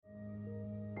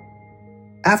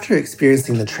After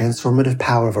experiencing the transformative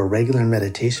power of a regular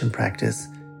meditation practice,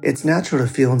 it's natural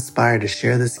to feel inspired to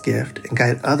share this gift and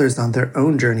guide others on their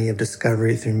own journey of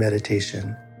discovery through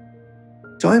meditation.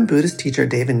 Join Buddhist teacher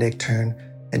David Nichtern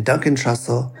and Duncan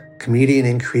Trussell, comedian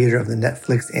and creator of the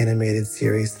Netflix animated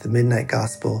series The Midnight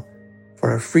Gospel,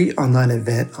 for a free online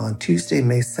event on Tuesday,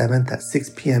 May 7th at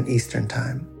 6 p.m. Eastern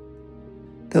Time.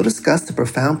 They'll discuss the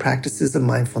profound practices of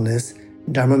mindfulness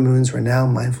in Dharma Moon's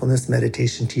renowned mindfulness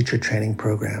meditation teacher training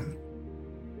program.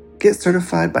 Get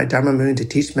certified by Dharma Moon to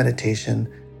teach meditation,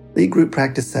 lead group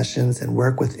practice sessions, and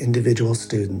work with individual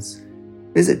students.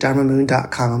 Visit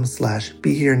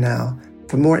dharmamoon.com/beherenow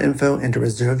for more info and to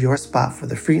reserve your spot for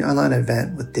the free online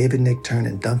event with David Nichtern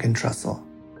and Duncan Trussell.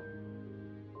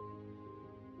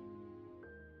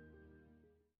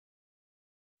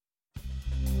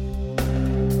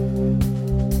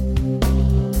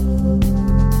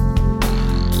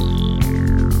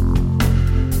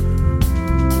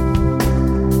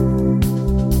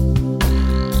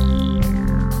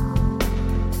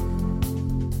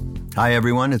 Hi,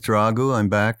 everyone. It's Raghu. I'm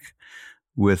back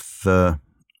with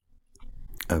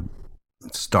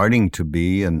starting to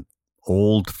be an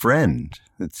old friend.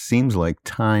 It seems like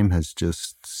time has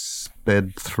just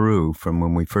sped through from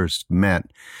when we first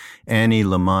met. Annie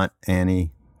Lamott.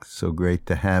 Annie, so great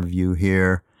to have you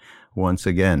here once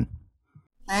again.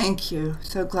 Thank you.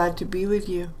 So glad to be with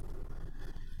you.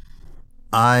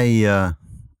 Annie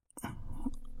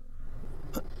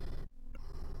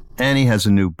has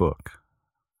a new book.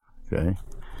 Okay,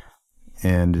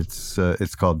 and it's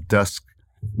called Dusk,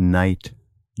 Night,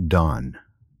 Dawn,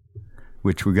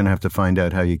 which we're going to have to find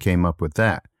out how you came up with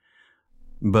that.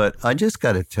 But I just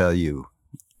got to tell you,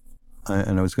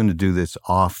 and I was going to do this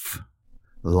off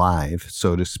live,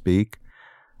 so to speak,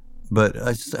 but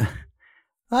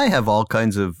I have all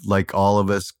kinds of, like all of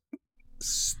us,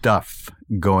 stuff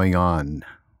going on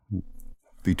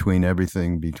between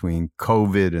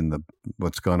COVID and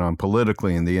what's going on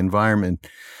politically and the environment,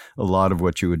 a lot of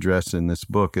what you address in this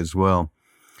book as well.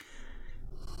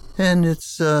 And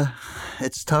it's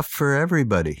tough for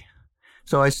everybody.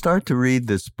 So I start to read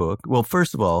this book. Well,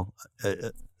 first of all,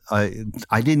 I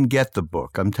didn't get the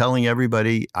book. I'm telling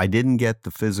everybody I didn't get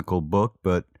the physical book,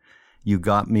 but you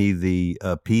got me the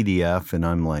PDF, and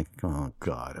I'm like, oh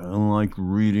God, I don't like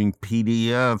reading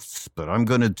PDFs, but I'm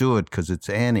going to do it because it's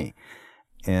Annie.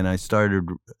 And I started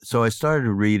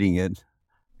reading it,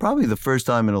 probably the first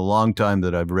time in a long time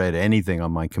that I've read anything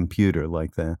on my computer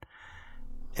like that.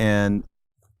 And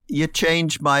you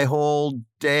changed my whole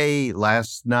day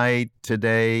last night,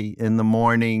 today, in the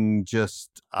morning.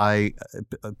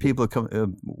 People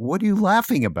come, what are you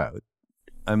laughing about?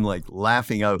 I'm like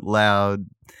laughing out loud.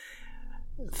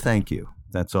 Thank you.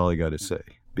 That's all I got to say,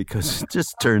 because it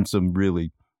just turned some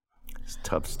really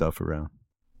tough stuff around.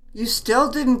 You still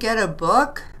didn't get a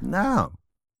book? No.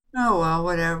 Oh, well,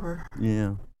 whatever.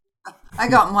 Yeah. I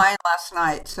got mine last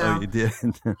night, so. Oh, you did?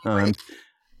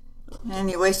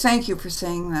 Anyway, thank you for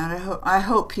saying that. I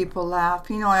hope people laugh.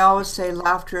 You know, I always say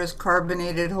laughter is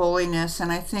carbonated holiness,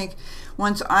 and I think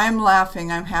once I'm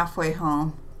laughing, I'm halfway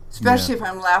home. Especially if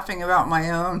I'm laughing about my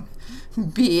own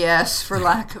BS, for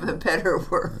lack of a better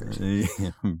word.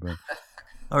 Yeah.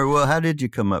 All right, well, how did you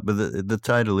come up? But the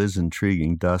title is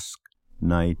intriguing, Dusk,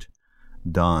 Night,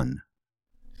 Dawn.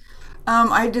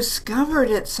 I discovered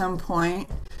at some point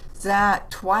that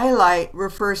twilight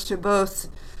refers to both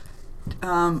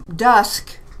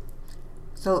dusk,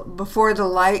 so before the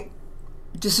light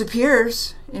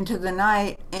disappears into the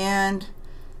night, and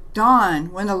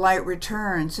dawn, when the light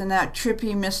returns. And that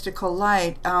trippy mystical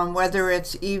light, whether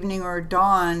it's evening or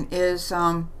dawn, is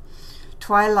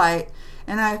twilight.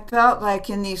 And I felt like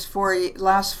in these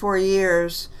last 4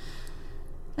 years,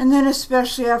 and then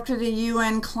especially after the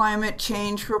UN climate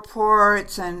change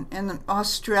reports and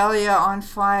Australia on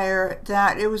fire,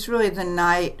 that it was really the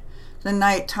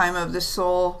nighttime of the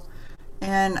soul.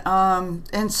 And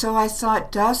so I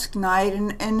thought dusk, night,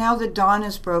 and now the dawn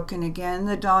is broken again.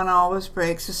 The dawn always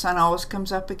breaks, the sun always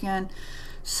comes up again.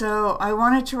 So I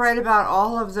wanted to write about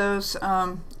all of those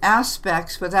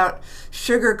aspects without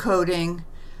sugarcoating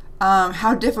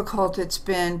how difficult it's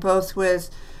been, both with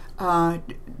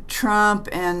Trump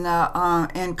and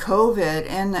COVID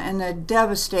and the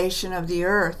devastation of the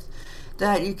earth.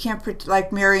 That you can't,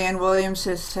 like Marianne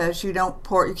Williamson says, you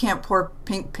can't pour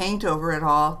pink paint over it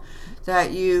all. That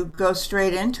you go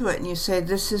straight into it and you say,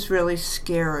 this is really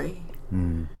scary.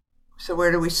 Mm. So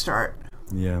where do we start?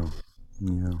 Yeah.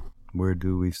 Where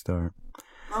do we start?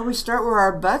 Well, we start where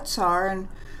our butts are, and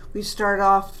we start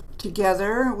off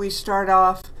together. We start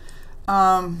off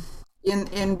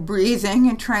in breathing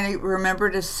and trying to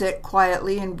remember to sit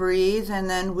quietly and breathe, and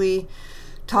then we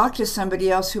talk to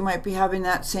somebody else who might be having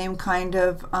that same kind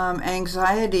of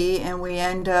anxiety, and we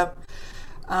end up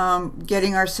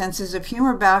getting our senses of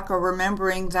humor back, or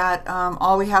remembering that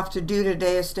all we have to do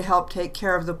today is to help take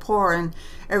care of the poor, and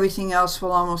everything else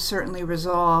will almost certainly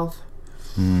resolve.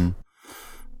 Mm.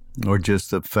 Or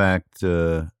just the fact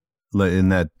in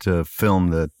that film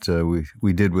that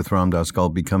we did with Ram Dass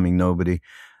called Becoming Nobody,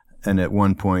 and at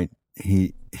one point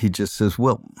he just says,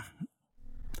 well,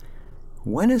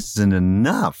 when isn't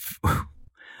enough?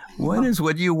 When is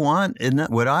what you want enough?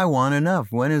 What I want enough?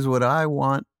 When is what I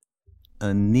want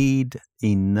a need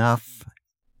enough?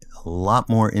 A lot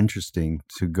more interesting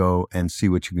to go and see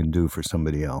what you can do for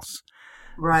somebody else.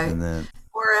 Right. And then,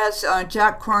 whereas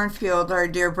Jack Kornfield, our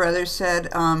dear brother,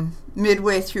 said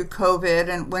midway through COVID,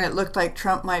 and when it looked like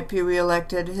Trump might be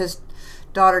reelected, his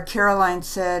daughter Caroline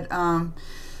said,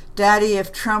 Daddy,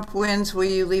 if Trump wins, will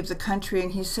you leave the country?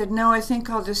 And he said, no, I think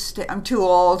I'll just stay. I'm too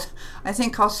old. I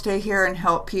think I'll stay here and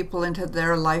help people into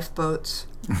their lifeboats.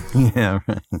 yeah,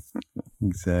 right.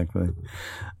 Exactly.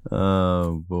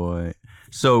 Oh, boy.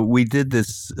 So we did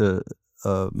this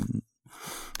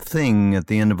thing at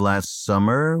the end of last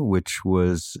summer, which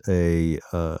was a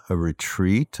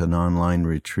retreat, an online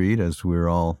retreat, as we're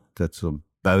all, that's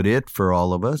about it for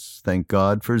all of us. Thank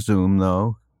God for Zoom,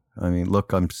 though. I mean,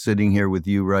 look, I'm sitting here with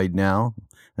you right now,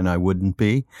 and I wouldn't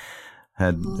be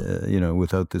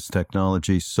without this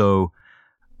technology. So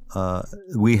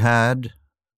we had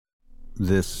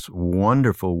this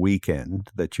wonderful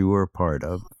weekend that you were a part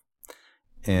of,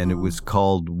 and it was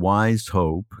called Wise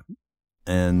Hope,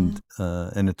 and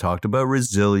it talked about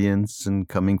resilience and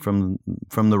coming from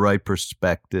the right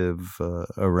perspective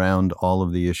around all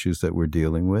of the issues that we're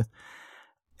dealing with.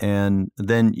 And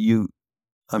then you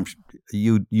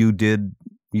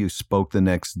spoke the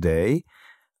next day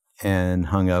and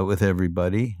hung out with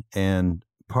everybody. And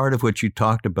part of what you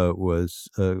talked about was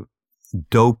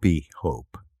dopey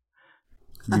hope.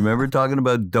 You remember talking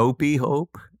about dopey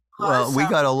hope? Well, we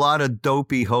got a lot of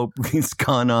dopey hope that's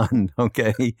gone on,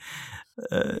 okay?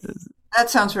 That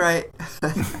sounds right.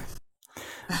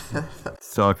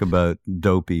 Let's talk about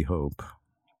dopey hope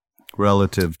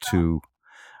relative to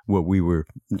what we were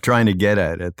trying to get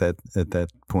at that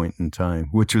point in time,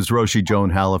 which was Roshi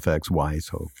Joan Halifax, Wise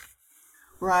Hope.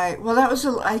 Right. Well, that was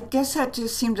I guess that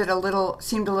just seemed a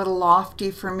little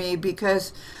lofty for me,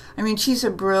 because, I mean, she's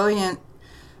a brilliant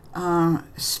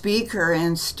speaker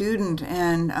and student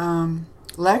and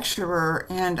lecturer,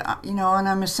 and and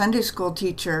I'm a Sunday school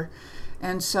teacher,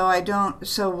 and so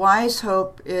Wise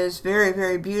Hope is very,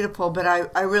 very beautiful, but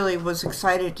I really was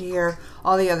excited to hear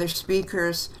all the other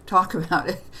speakers talk about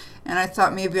it, and I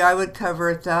thought maybe I would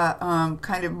cover the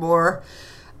kind of more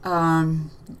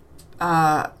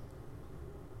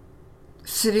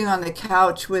sitting on the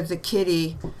couch with the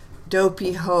kitty,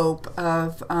 dopey hope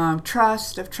of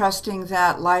trust, of trusting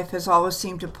that life has always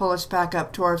seemed to pull us back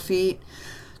up to our feet,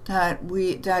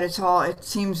 it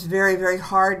seems very, very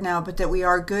hard now, but that we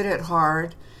are good at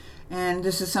hard. And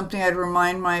this is something I'd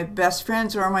remind my best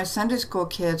friends or my Sunday school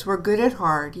kids. We're good at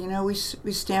hard. We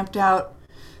stamped out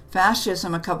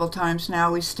fascism a couple times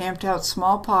now. We stamped out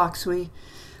smallpox. We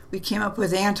came up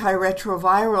with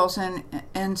antiretrovirals,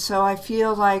 and so I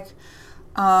feel like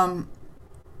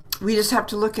we just have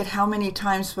to look at how many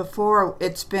times before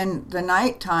it's been the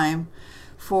nighttime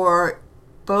for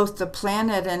both the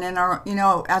planet and in our,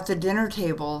 at the dinner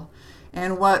table.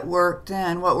 And what worked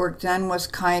then? What worked then was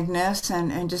kindness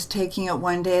and just taking it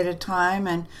one day at a time.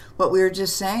 And what we were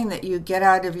just saying, that you get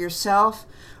out of yourself,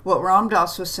 what Ram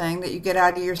Dass was saying, that you get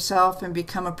out of yourself and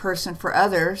become a person for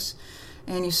others,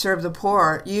 and you serve the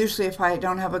poor. Usually if I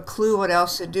don't have a clue what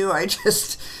else to do, I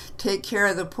just take care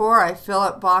of the poor. I fill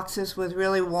up boxes with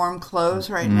really warm clothes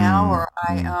right now, or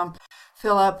I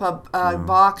fill up a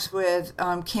box with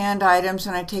canned items,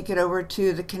 and I take it over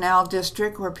to the Canal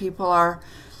District where people are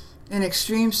in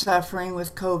extreme suffering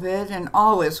with COVID and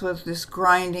always with this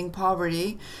grinding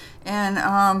poverty. And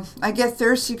I get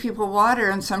thirsty people water,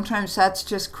 and sometimes that's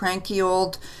just cranky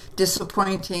old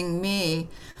disappointing me.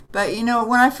 But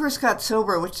when I first got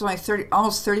sober, which is like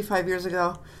almost 35 years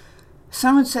ago,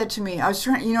 someone said to me, I was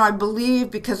trying, I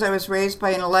believe, because I was raised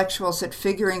by intellectuals, that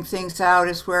figuring things out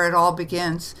is where it all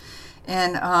begins.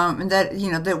 And that,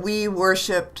 that we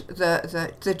worshipped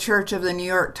the Church of the New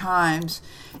York Times.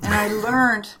 And I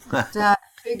learned that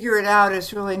figure it out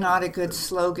is really not a good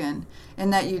slogan.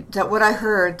 And that what I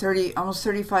heard almost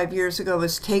 35 years ago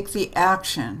was take the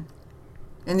action,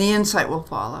 and the insight will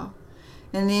follow.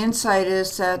 And the insight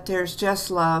is that there's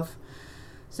just love,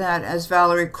 that, as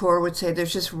Valerie Kaur would say,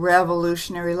 there's just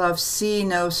revolutionary love. See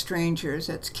no strangers.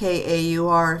 It's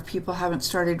Kaur, if people haven't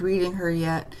started reading her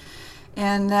yet.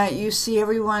 and that you see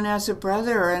everyone as a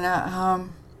brother and a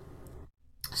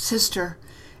sister,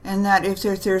 and that if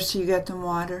they're thirsty, you get them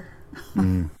water.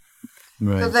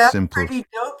 Right. So that's Simple. pretty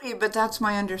dopey, but that's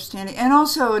my understanding. And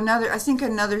also I think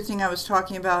another thing I was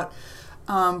talking about,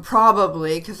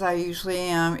 probably, because I usually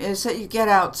am, is that you get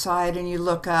outside and you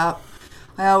look up.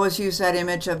 I always use that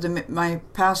image of my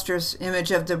pastor's image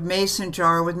of the mason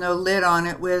jar with no lid on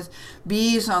it, with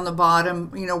bees on the bottom,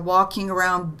 walking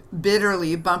around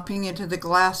bitterly, bumping into the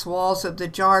glass walls of the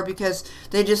jar because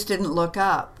they just didn't look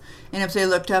up. And if they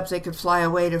looked up, they could fly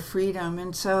away to freedom.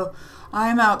 And so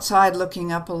I'm outside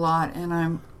looking up a lot, and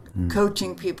I'm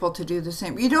coaching people to do the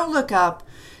same. You don't look up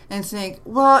and think,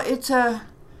 well, it's a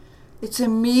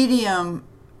medium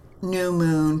new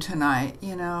moon tonight,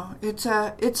 it's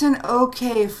an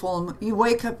okay full moon. You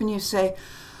wake up and you say,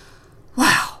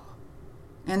 wow.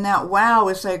 And that wow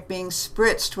is like being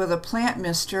spritzed with a plant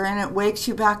mister, and it wakes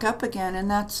you back up again. And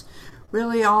that's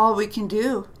really all we can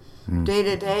do day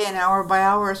to day and hour by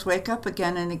hour, is wake up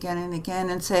again and again and again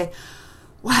and say,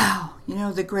 wow,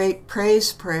 the great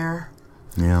praise prayer.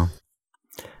 Yeah.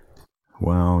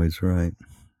 Wow is right.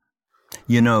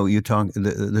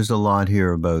 There's a lot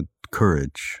here about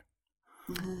courage.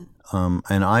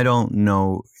 And I don't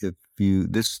know if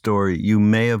this story, you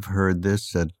may have heard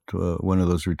this at one of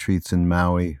those retreats in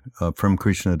Maui from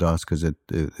Krishna Das, because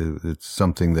it's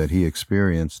something that he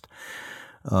experienced.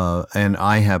 And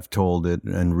I have told it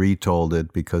and retold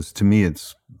it because to me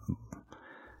it's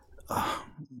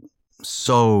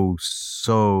so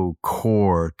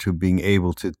core to being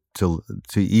able to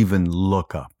even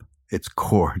look up. It's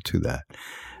core to that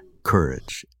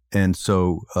courage. And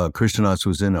so Krishnadas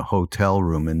was in a hotel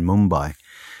room in Mumbai,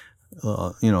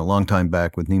 a long time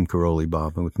back with Neem Karoli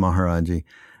Baba, with Maharaji,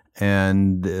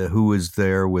 and who was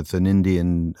there with an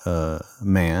Indian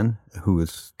man who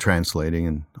was translating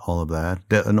and all of that,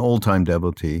 an old-time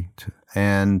devotee.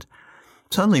 And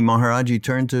suddenly Maharaji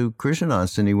turned to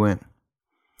Krishnadas and he went,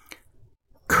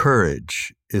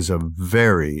 courage is a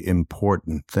very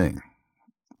important thing.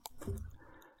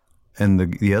 And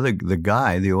the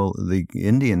guy, the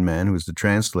Indian man who was the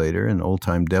translator, an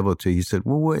old-time devotee, he said,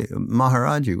 well, wait,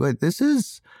 Maharaji, this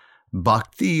is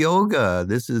bhakti yoga.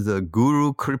 This is the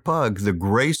guru kripa, the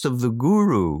grace of the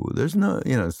guru. There's no,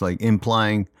 it's like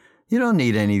implying you don't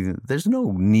need anything. There's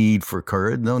no need for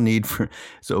courage, no need for.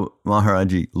 So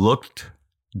Maharaji looked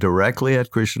directly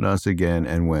at Krishnadas again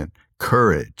and went,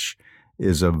 courage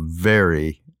is a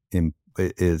very,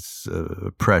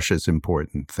 precious,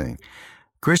 important thing.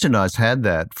 Krishnadas had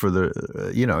that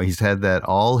he's had that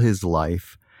all his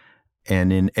life,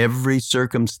 and in every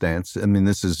circumstance. I mean,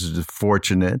 this is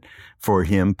fortunate for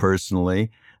him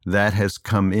personally. That has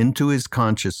come into his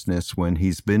consciousness when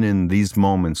he's been in these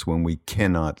moments when we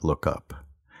cannot look up,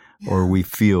 or we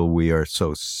feel we are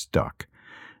so stuck.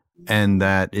 And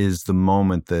that is the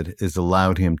moment that has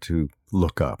allowed him to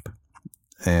look up.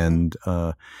 And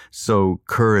so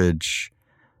courage,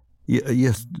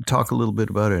 yes, talk a little bit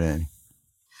about it, Annie.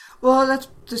 Well, that's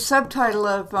the subtitle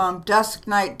of Dusk,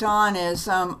 Night, Dawn is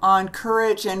on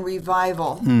courage and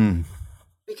revival.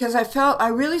 Because I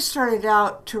really started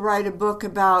out to write a book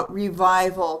about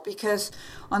revival, because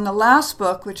on the last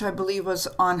book, which I believe was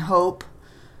on hope,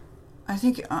 I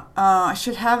think I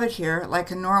should have it here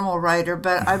like a normal writer,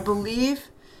 but I believe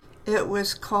it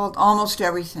was called Almost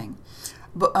Everything,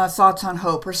 Thoughts on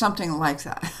Hope or something like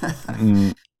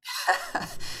that.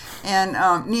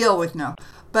 And Neil would know.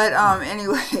 But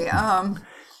anyway,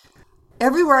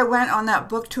 everywhere I went on that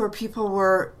book tour, people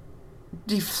were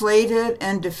deflated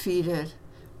and defeated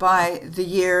by the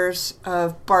years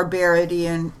of barbarity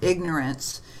and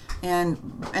ignorance, and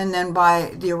then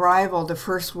by the arrival, the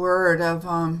first word of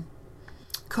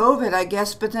COVID, I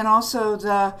guess, but then also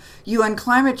the UN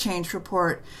climate change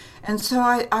report. And so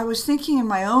I was thinking in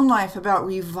my own life about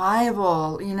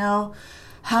revival,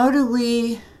 how do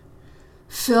we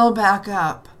fill back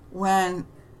up when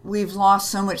we've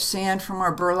lost so much sand from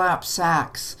our burlap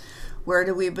sacks? Where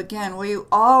do we begin? We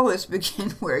always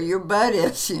begin where your butt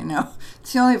is,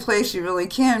 It's the only place you really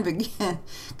can begin,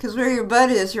 because where your butt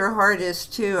is, your heart is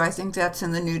too. I think that's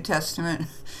in the New Testament.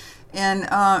 And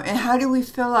how do we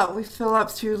fill up? We fill up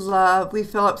through love. We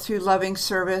fill up through loving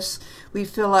service. We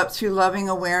fill up through loving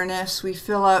awareness. We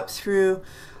fill up through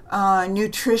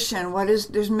nutrition.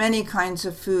 There's many kinds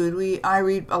of food. I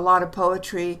read a lot of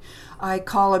poetry. I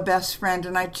call a best friend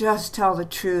and I just tell the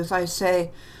truth. I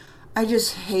say, I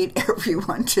just hate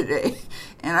everyone today,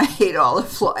 and I hate all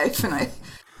of life, and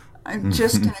I'm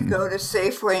just going to go to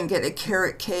Safeway and get a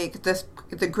carrot cake.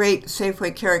 The great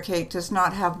Safeway carrot cake does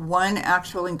not have one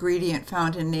actual ingredient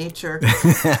found in nature.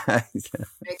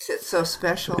 Makes it so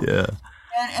special. Yeah.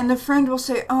 And the friend will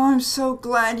say, "Oh, I'm so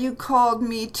glad you called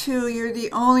me too. You're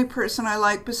the only person I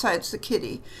like besides the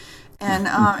kitty." And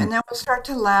then we'll start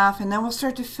to laugh, and then we'll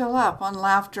start to fill up on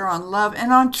laughter, on love,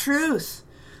 and on truth.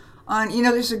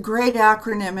 There's a great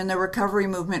acronym in the recovery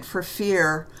movement for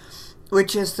FEAR,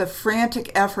 which is the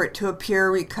frantic effort to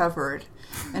appear recovered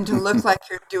and to look like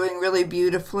you're doing really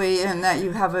beautifully and that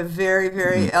you have a very,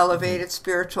 very elevated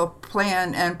spiritual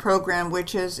plan and program,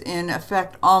 which is in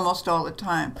effect almost all the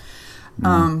time.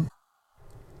 And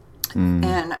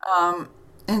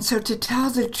so to tell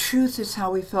the truth is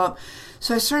how we felt.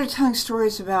 So I started telling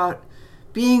stories about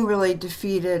being really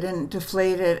defeated and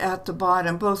deflated at the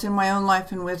bottom, both in my own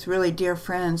life and with really dear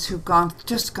friends who've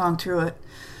just gone through it.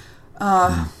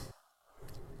 And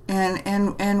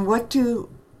what do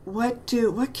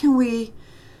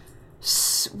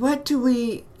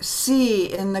we see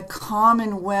in the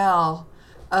common well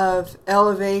of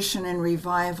elevation and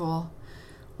revival?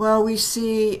 Well, we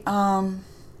see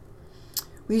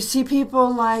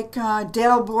people like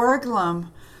Dale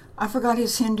Borglum. I forgot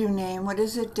his Hindu name. What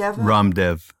is it, Deva?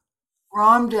 Ramdev,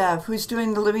 who's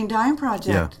doing the Living Dying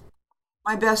Project. Yeah.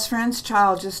 My best friend's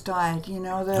child just died,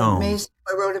 the Mason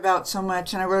I wrote about so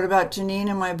much, and I wrote about Janine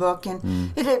in my book,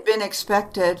 and it had been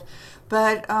expected.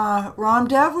 But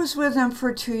Ramdev was with him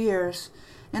for 2 years,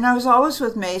 and I was always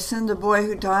with Mason, the boy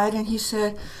who died, and he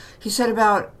said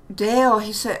about Dale,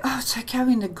 he said, "Oh, it's like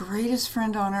having the greatest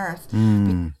friend on earth."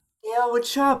 Dale would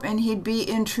show up and he'd be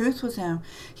in truth with him.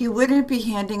 He wouldn't be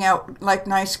handing out like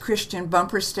nice Christian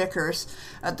bumper stickers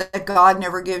that God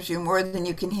never gives you more than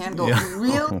you can handle. Yeah.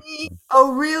 Really?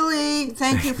 Oh, really?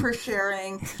 Thank you for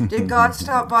sharing. Did God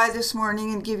stop by this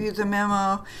morning and give you the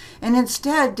memo? And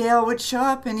instead, Dale would show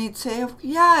up and he'd say,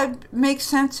 "Yeah, it makes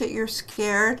sense that you're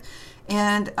scared."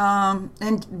 And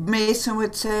Mason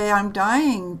would say, "I'm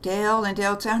dying, Dale." And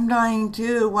Dale would say, "I'm dying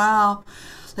too. Wow.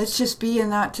 Let's just be in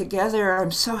that together. I'm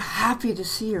so happy to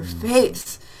see your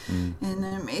face." And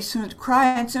then Mason would cry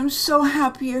and say, "I'm so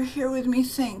happy you're here with me.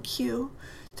 Thank you.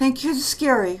 Thank you." It's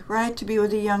scary, right? To be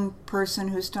with a young person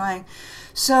who's dying.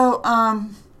 So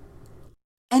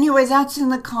anyway, that's in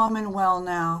the common well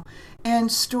now. And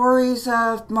stories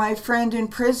of my friend in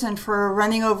prison for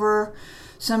running over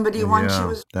somebody when she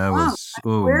was drunk.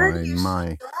 Where do you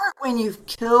start when you've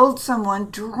killed someone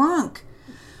drunk?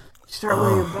 You start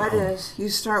where your butt is. You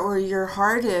start where your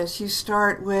heart is. You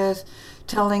start with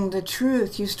telling the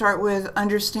truth. You start with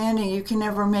understanding you can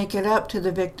never make it up to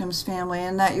the victim's family,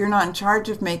 and that you're not in charge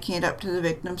of making it up to the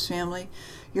victim's family.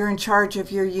 You're in charge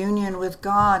of your union with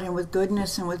God and with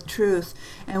goodness and with truth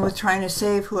and with trying to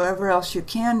save whoever else you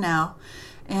can now,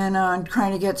 and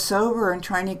trying to get sober and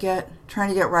trying to get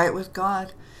right with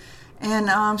God. And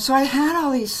so I had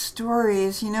all these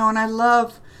stories, and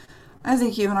I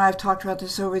think you and I have talked about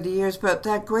this over the years, but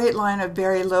that great line of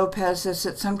Barry Lopez is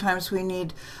that sometimes we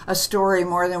need a story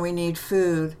more than we need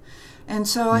food. And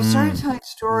so I started telling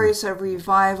stories of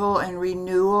revival and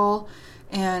renewal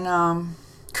and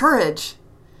courage.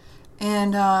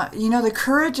 And, the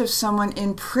courage of someone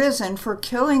in prison for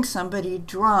killing somebody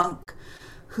drunk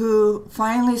who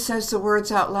finally says the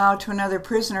words out loud to another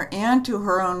prisoner and to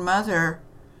her own mother,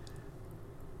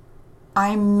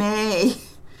 "I may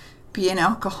be an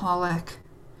alcoholic."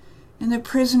 And the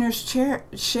prisoners cheer,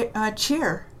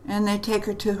 and they take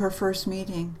her to her first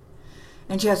meeting.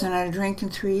 And she hasn't had a drink in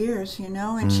 3 years,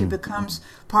 and she becomes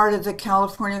part of the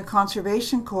California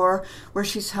Conservation Corps, where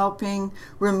she's helping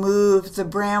remove the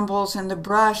brambles and the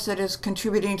brush that is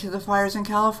contributing to the fires in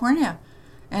California.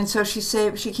 And so she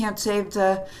can't save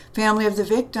the family of the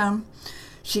victim.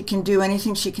 She can do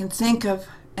anything she can think of,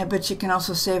 but she can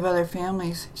also save other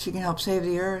families. She can help save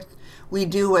the earth. We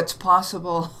do what's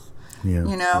possible,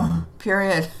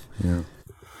 period. Yeah.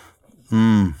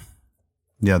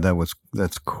 Yeah,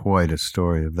 that's quite a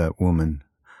story of that woman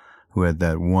who had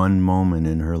that one moment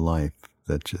in her life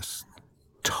that just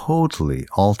totally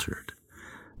altered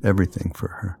everything for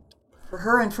her. For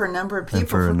her and for a number of people. And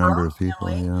for a number of people,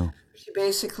 yeah. She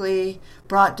basically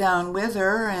brought down with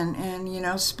her and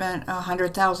spent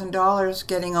 $100,000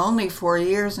 getting only 4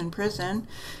 years in prison.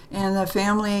 And the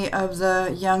family of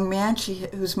the young man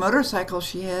whose motorcycle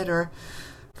she hit,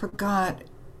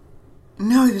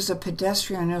 no, he was a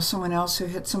pedestrian. I know someone else who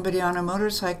hit somebody on a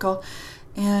motorcycle.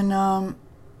 And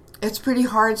it's pretty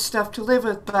hard stuff to live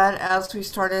with, but as we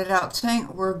started out saying,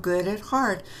 we're good at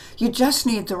heart. You just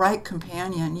need the right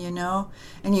companion,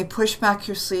 and you push back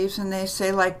your sleeves, and they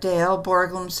say, like Dale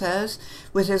Borglum says,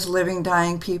 with his Living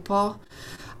Dying People,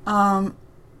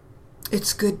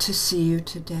 "It's good to see you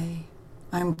today.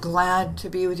 I'm glad to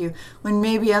be with you." When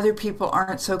maybe other people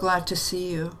aren't so glad to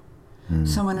see you.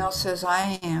 Someone else says,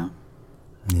 "I am."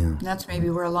 Yeah. And that's maybe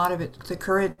where a lot of the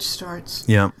courage starts.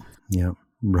 Yeah. Yeah.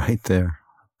 Right there.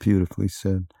 Beautifully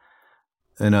said.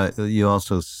 And you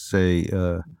also say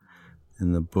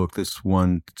in the book, this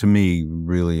one, to me,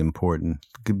 really important,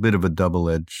 a bit of a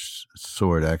double-edged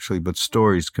sword, actually, but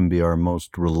stories can be our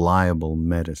most reliable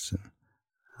medicine.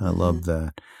 I love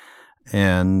that.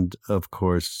 And, of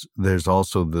course, there's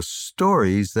also the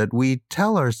stories that we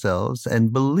tell ourselves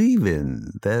and believe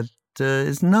in that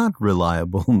is not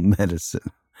reliable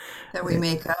medicine. That we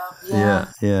make up. Yeah.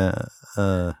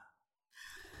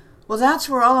 Well, that's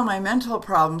where all of my mental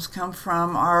problems come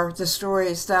from, are the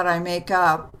stories that I make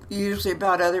up, usually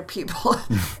about other people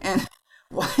and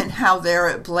how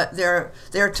they're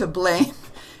to blame,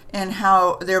 and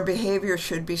how their behavior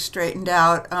should be straightened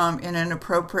out in an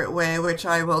appropriate way, which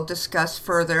I will discuss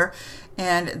further.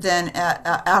 And then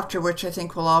after which I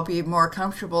think we'll all be more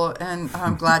comfortable, and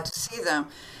I'm glad to see them.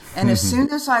 And as soon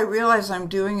as I realize I'm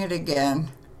doing it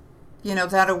again,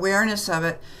 that awareness of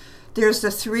it, there's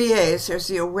the 3 A's. There's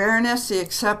the awareness, the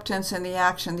acceptance, and the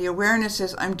action. The awareness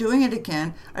is, I'm doing it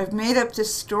again. I've made up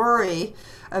this story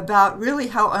about really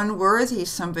how unworthy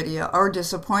somebody or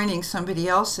disappointing somebody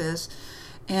else is.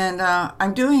 And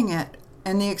I'm doing it.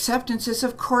 And the acceptance is,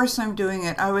 of course I'm doing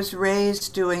it. I was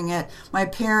raised doing it. My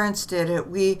parents did it.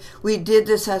 We did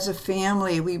this as a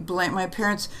family. My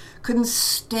parents couldn't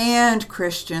stand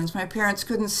Christians. My parents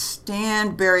couldn't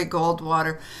stand Barry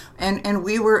Goldwater. And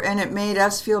it made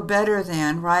us feel better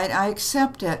than, right? I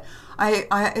accept it.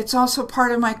 It's also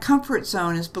part of my comfort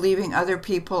zone, is believing other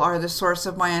people are the source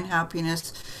of my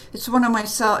unhappiness. It's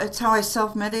it's how I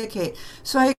self-medicate.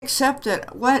 So I accept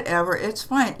it. Whatever. It's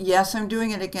fine. Yes, I'm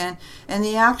doing it again. And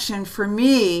the action for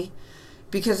me,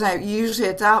 because I usually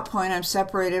at that point I'm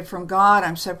separated from God,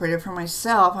 I'm separated from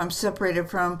myself, I'm separated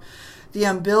from the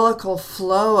umbilical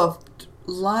flow of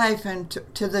life and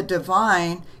to the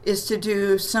divine, is to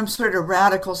do some sort of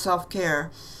radical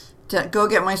self-care. To go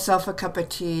get myself a cup of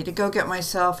tea, to go get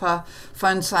myself a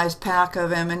fun-sized pack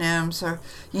of M&Ms, or,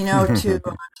 to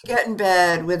get in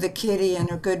bed with a kitty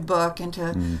and a good book, and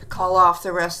to call off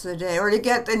the rest of the day, or to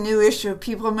get the new issue of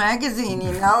People magazine,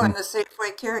 and the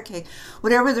Safeway carrot cake,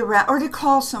 whatever or to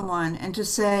call someone and to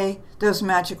say those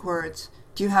magic words,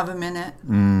 do you have a minute?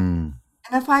 And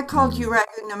if I called you,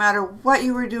 Raghu, no matter what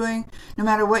you were doing, no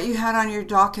matter what you had on your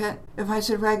docket, if I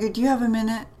said, Raghu, do you have a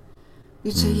minute?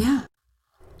 You'd say, yeah.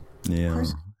 Yeah.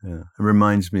 It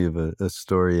reminds me of a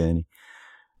story, Annie.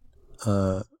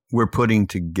 We're putting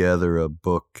together a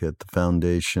book at the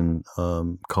foundation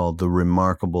called The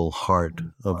Remarkable Heart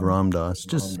of Ram Dass,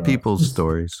 just people's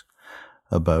stories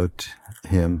about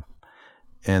him.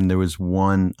 And there was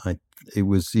one, it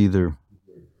was either,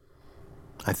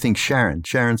 I think Sharon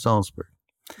Salzberg.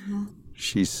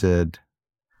 She said,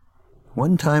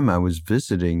 one time I was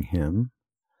visiting him,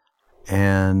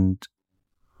 and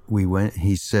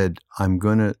he said, I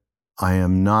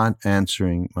am not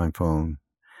answering my phone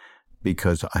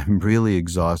because I'm really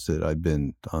exhausted. I've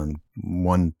been on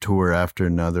one tour after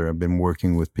another. I've been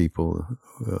working with people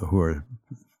who are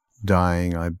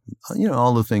dying.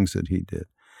 All the things that he did.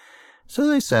 So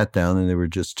they sat down and they were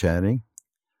just chatting.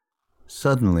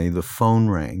 Suddenly the phone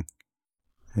rang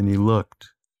and he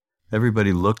looked.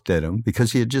 Everybody looked at him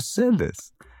because he had just said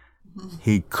this.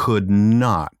 He could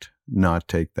not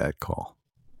take that call.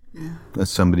 Yeah. That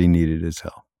somebody needed his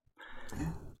help.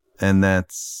 Yeah. And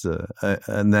that's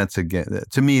again,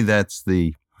 to me, that's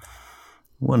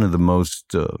one of the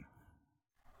most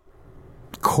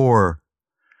core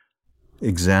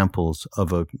examples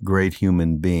of a great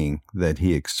human being that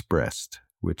he expressed,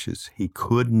 which is he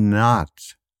could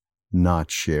not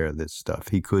share this stuff.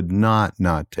 He could not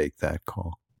take that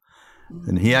call.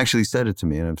 And he actually said it to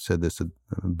me, and I've said this a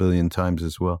billion times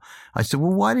as well. I said,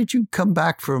 well, why did you come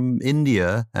back from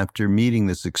India after meeting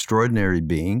this extraordinary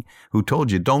being who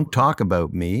told you, don't talk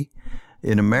about me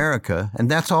in America, and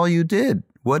that's all you did?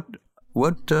 What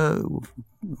were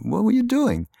you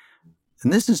doing?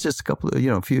 And this is just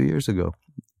a few years ago.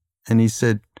 And he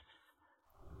said,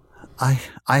 I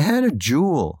had a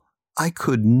jewel. I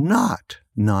could not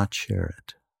share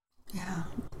it. Yeah.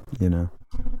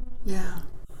 Yeah.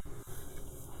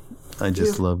 I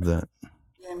just love that.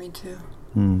 Yeah, me too.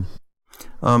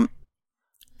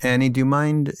 Annie, do you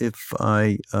mind if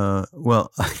I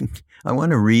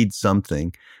want to read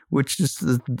something, which is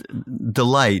the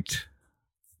delight.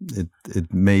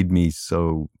 It made me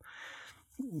so,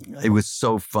 it was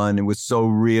so fun. It was so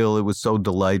real. It was so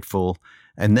delightful.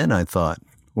 And then I thought,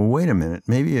 well, wait a minute.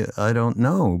 Maybe I don't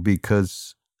know,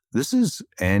 because this is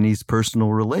Annie's personal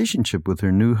relationship with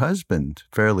her new husband,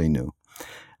 fairly new.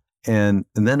 And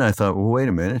then I thought, well, wait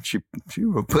a minute. She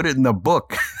put it in the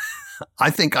book. I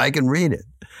think I can read it.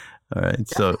 All right.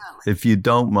 Definitely. So if you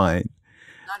don't mind.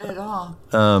 Not at all.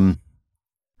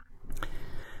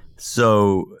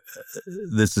 So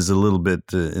this is a little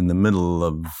bit in the middle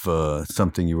of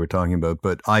something you were talking about,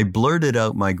 but I blurted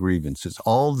out my grievances,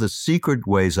 all the secret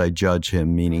ways I judge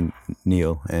him, meaning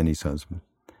Neil, Annie's husband,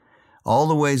 all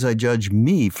the ways I judge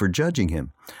me for judging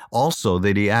him. Also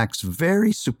that he acts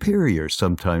very superior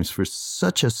sometimes for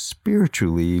such a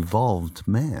spiritually evolved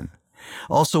man.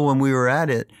 Also, when we were at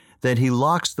it, that he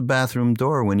locks the bathroom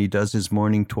door when he does his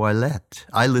morning toilette.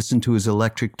 I listen to his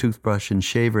electric toothbrush and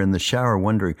shaver in the shower,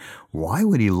 wondering, why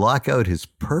would he lock out his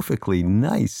perfectly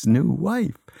nice new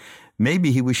wife?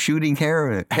 Maybe he was shooting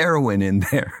heroin in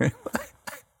there.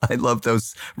 I love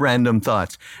those random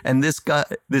thoughts. And this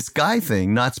guy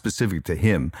thing, not specific to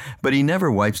him, but he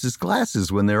never wipes his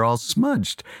glasses when they're all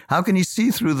smudged. How can he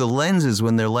see through the lenses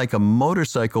when they're like a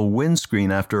motorcycle windscreen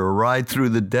after a ride through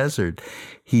the desert?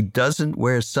 He doesn't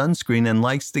wear sunscreen and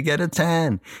likes to get a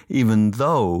tan, even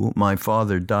though my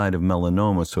father died of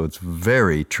melanoma, so it's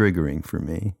very triggering for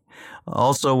me.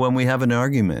 Also, when we have an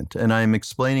argument and I am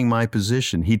explaining my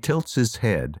position, he tilts his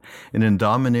head in a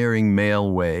domineering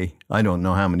male way. I don't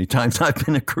know how many times I've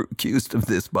been accused of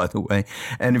this, by the way.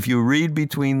 And if you read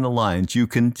between the lines, you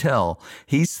can tell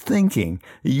he's thinking,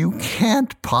 you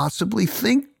can't possibly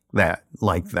think that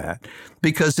like that,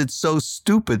 because it's so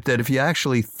stupid that if you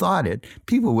actually thought it,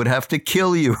 people would have to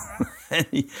kill you.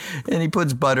 and he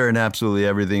puts butter in absolutely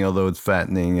everything, although it's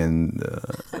fattening, and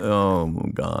oh my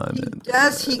God.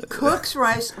 He cooks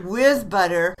rice with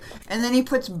butter, and then he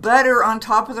puts butter on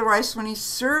top of the rice when he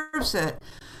serves it.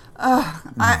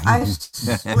 I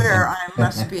swear I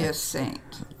must be a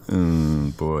saint.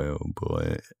 Boy, oh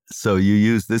boy. So you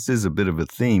use, this is a bit of a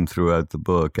theme throughout the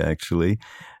book, actually.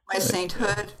 My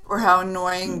sainthood, or how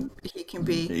annoying he can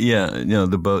be. Yeah,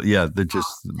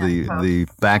 the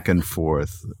back and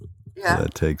forth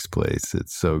that takes place.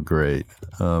 It's so great.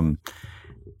 I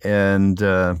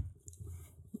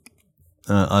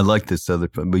like this other,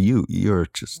 but you're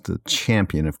just a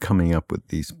champion of coming up with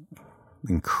these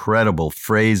incredible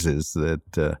phrases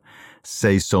that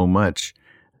say so much.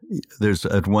 There's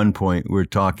at one point you're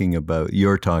talking about,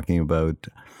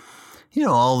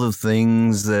 all the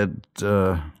things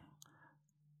that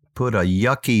put a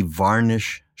yucky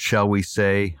varnish, shall we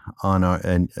say, on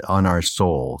our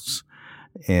souls.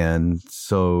 And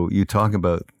so you talk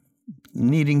about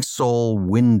needing soul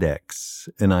Windex.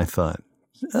 And I thought,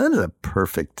 that is a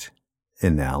perfect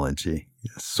analogy.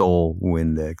 Soul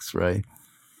Windex, right?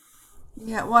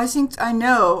 Yeah, well, I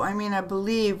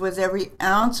believe with every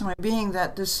ounce of my being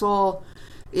that the soul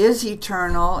is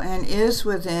eternal and is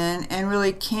within and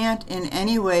really can't in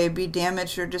any way be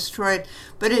damaged or destroyed.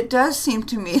 But it does seem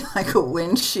to me like a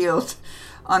windshield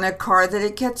on a car, that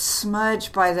it gets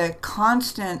smudged by the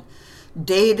constant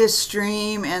data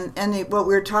stream and what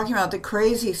we were talking about, the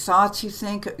crazy thoughts you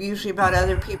think usually about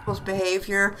other people's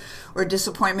behavior or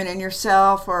disappointment in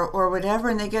yourself or whatever,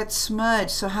 and they get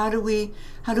smudged. So how do we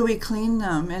clean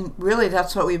them? And really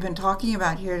that's what we've been talking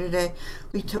about here today.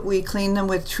 We clean them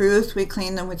with truth, we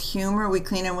clean them with humor, we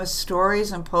clean them with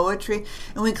stories and poetry,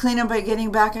 and we clean them by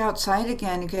getting back outside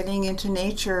again, getting into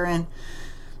nature and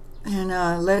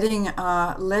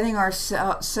letting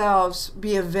ourselves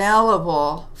be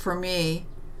available for me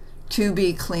to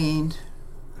be cleaned.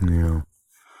 Yeah.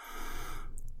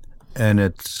 And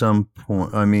at some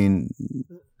point,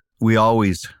 we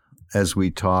always, as we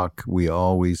talk, we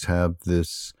always have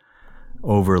this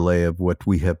overlay of what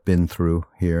we have been through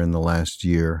here in the last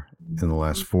year, in the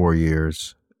last 4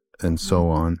 years, and so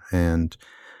on. And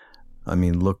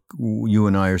look, you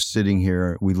and I are sitting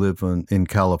here. We live in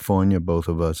California, both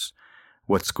of us.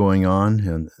 What's going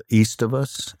on east of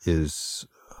us is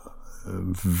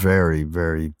very,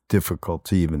 very difficult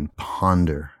to even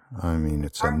ponder.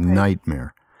 It's a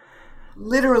nightmare.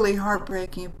 Literally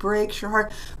heartbreaking. It breaks your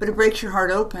heart, but it breaks your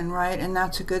heart open, right? And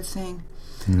that's a good thing.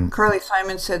 Mm-hmm. Carly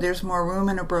Simon said there's more room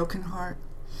in a broken heart.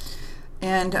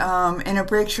 And it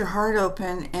breaks your heart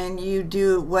open, and you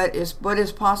do what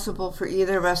is possible for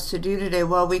either of us to do today.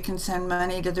 Well, we can send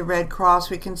money to the Red Cross.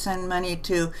 We can send money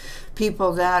to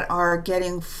people that are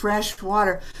getting fresh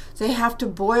water. They have to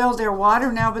boil their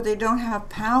water now, but they don't have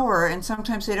power, and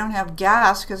sometimes they don't have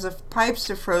gas because the pipes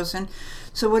are frozen.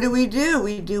 So what do?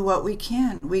 We do what we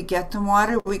can. We get them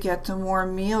water, we get them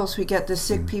warm meals, we get the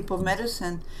sick people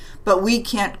medicine. But we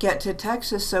can't get to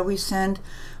Texas, so we send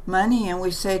money and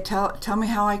we say, tell me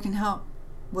how I can help.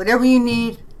 Whatever you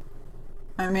need,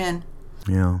 I'm in.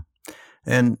 Yeah.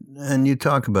 And you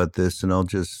talk about this, and I'll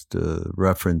just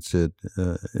reference it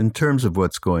in terms of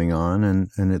what's going on,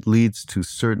 and it leads to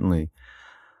certainly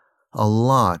a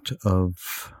lot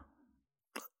of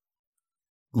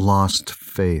lost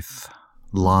faith,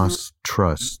 lost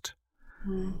trust.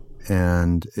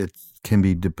 And it can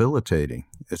be debilitating,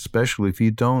 especially if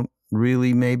you don't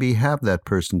really maybe have that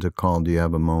person to call. Do you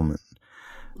have a moment?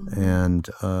 And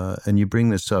you bring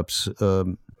this up.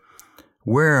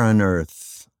 Where on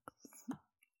earth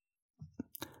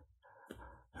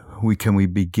can we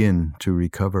begin to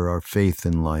recover our faith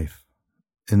in life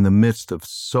in the midst of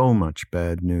so much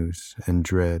bad news and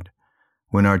dread,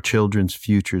 when our children's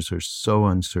futures are so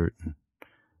uncertain?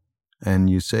 And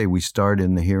you say we start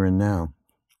in the here and now.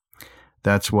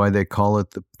 That's why they call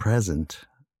it the present.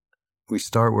 We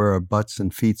start where our butts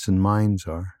and feet and minds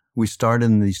are. We start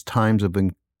in these times of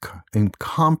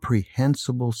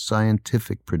incomprehensible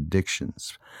scientific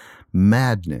predictions,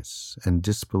 madness and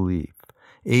disbelief,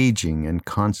 aging and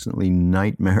constantly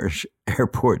nightmarish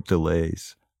airport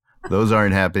delays. Those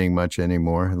aren't happening much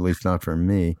anymore, at least not for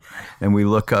me. And we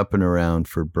look up and around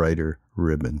for brighter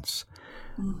ribbons.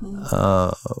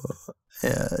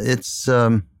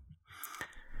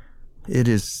 It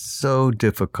is so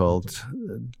difficult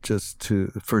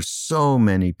for so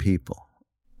many people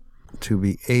to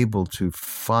be able to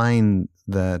find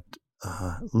that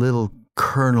little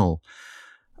kernel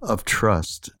of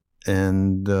trust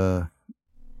and a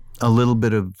little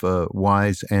bit of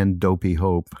wise and dopey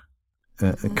hope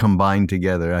combined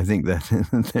together. I think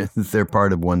that they're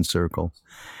part of one circle.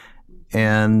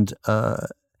 And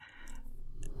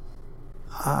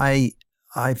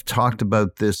I've talked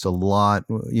about this a lot,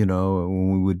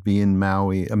 when we would be in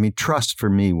Maui. I mean, trust for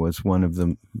me was one of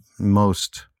the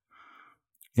most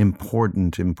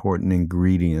important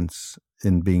ingredients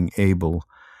in being able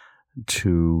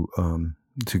to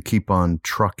keep on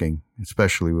trucking,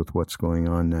 especially with what's going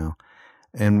on now.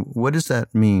 And what does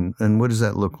that mean? And what does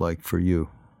that look like for you?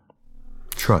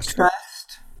 Trust.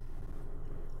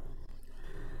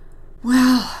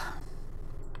 Well,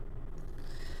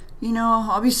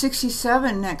 I'll be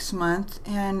 67 next month,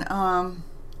 and am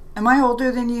I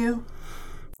older than you?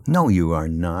 No, you are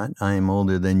not. I am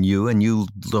older than you, and you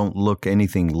don't look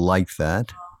anything like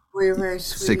that. We're very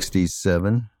sweet.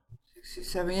 67.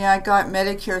 67. Yeah, I got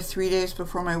Medicare 3 days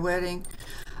before my wedding.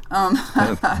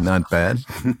 Not bad.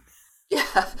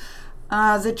 Yeah.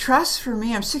 The trust for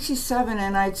me, I'm 67,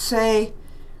 and I'd say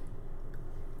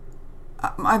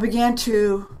I began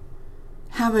to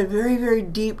have a very, very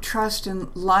deep trust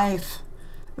in life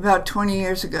about 20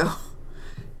 years ago.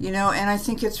 And I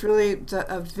think it's really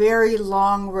a very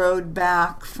long road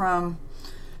back from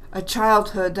a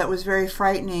childhood that was very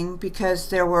frightening because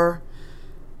there was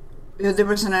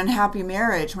an unhappy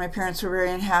marriage. My parents were very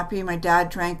unhappy. My dad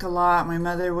drank a lot. My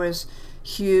mother was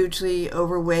hugely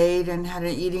overweight and had an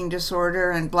eating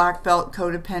disorder and black belt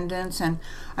codependence. And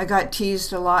I got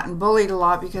teased a lot and bullied a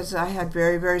lot because I had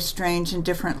very, very strange and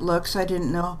different looks. I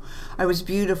didn't know I was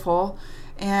beautiful.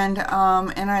 And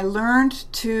I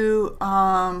learned to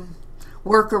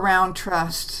work around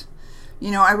trust.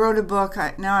 I wrote a book.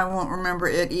 Now I won't remember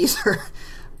it either.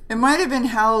 It might have been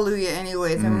Hallelujah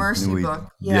anyway, the Mercy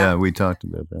book. Yeah, we talked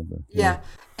about that book. Yeah.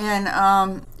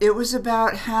 And it was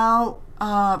about how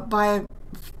by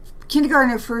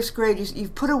kindergarten or first grade,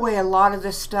 you've put away a lot of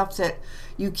the stuff that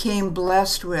you came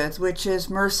blessed with, which is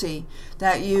mercy.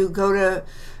 That you go to,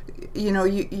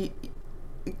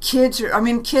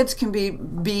 kids can be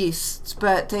beasts,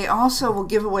 but they also will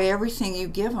give away everything you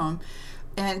give them,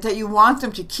 and that you want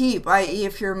them to keep. I.e.,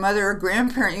 if you're a mother or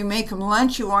grandparent, you make them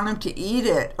lunch, you want them to eat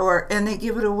it, and they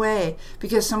give it away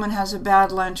because someone has a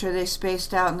bad lunch or they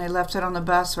spaced out and they left it on the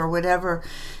bus or whatever,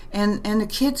 and the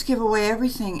kids give away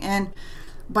everything. And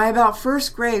by about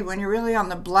first grade, when you're really on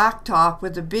the blacktop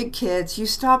with the big kids, you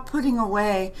stop putting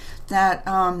away that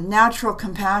natural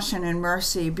compassion and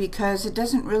mercy because it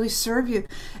doesn't really serve you.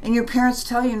 And your parents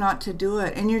tell you not to do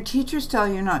it, and your teachers tell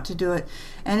you not to do it.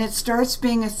 And it starts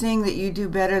being a thing that you do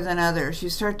better than others. You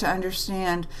start to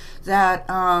understand that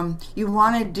you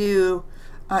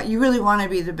really want to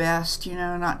be the best,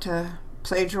 not to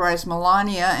plagiarize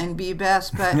Melania and be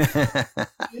best, but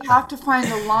you have to find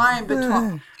the line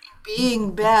between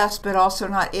being best but also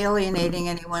not alienating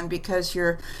anyone because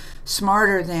you're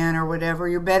smarter than or whatever.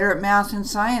 You're better at math and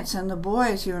science than the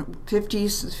boys. You're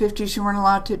 50s you weren't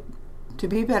allowed to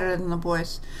be better than the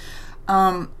boys.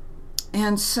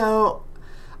 And so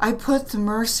I put the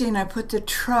mercy and I put the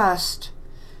trust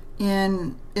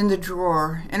in the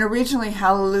drawer. And originally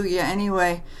Hallelujah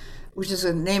anyway, which is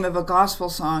the name of a gospel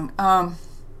song,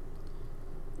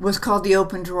 was called The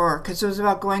Open Drawer because it was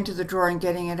about going to the drawer and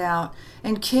getting it out.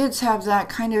 And kids have that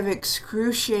kind of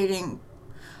excruciating,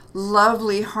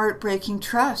 lovely, heartbreaking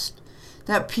trust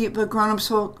that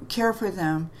grown-ups will care for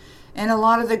them. And a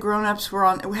lot of the grown-ups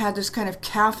had this kind of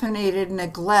caffeinated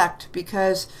neglect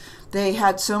because they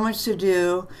had so much to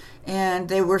do and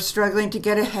they were struggling to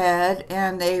get ahead,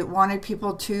 and they wanted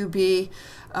people to be,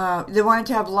 they wanted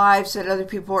to have lives that other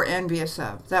people were envious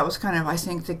of. That was kind of, I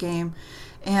think, the game.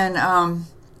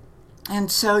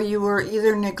 And so you were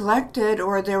either neglected,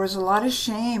 or there was a lot of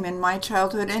shame in my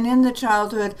childhood and in the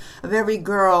childhood of every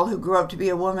girl who grew up to be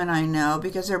a woman I know,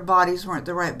 because their bodies weren't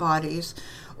the right bodies,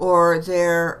 or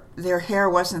their hair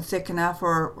wasn't thick enough,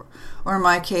 or in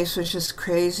my case was just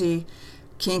crazy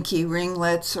kinky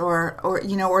ringlets, or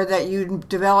that you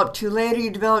developed too late or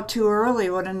you developed too early.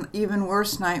 What an even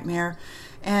worse nightmare.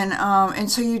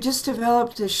 And so you just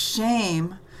developed this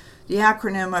shame. The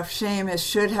acronym of shame is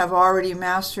should have already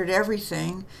mastered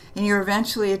everything, and you're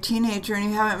eventually a teenager and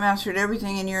you haven't mastered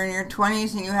everything, and you're in your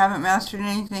 20s and you haven't mastered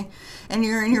anything, and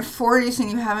you're in your 40s and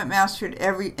you haven't mastered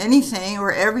anything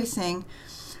or everything.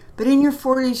 But in your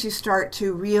 40s, you start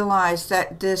to realize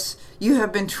that you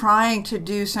have been trying to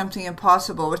do something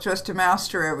impossible, which was to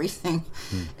master everything.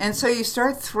 And so you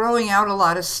start throwing out a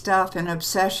lot of stuff and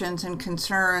obsessions and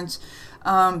concerns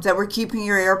that were keeping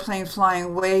your airplane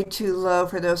flying way too low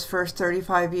for those first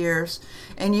 35 years.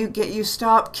 And you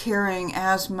stop caring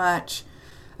as much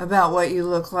about what you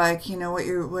look like, what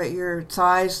your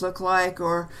thighs look like,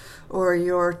 or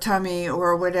your tummy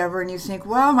or whatever, and you think,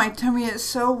 wow, my tummy is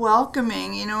so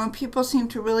welcoming, and people seem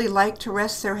to really like to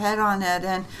rest their head on it,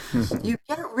 and you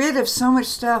get rid of so much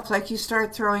stuff. Like you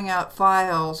start throwing out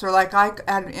files, or like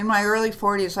in my early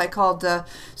 40s, I called the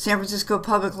San Francisco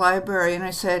Public Library and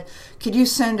I said, could you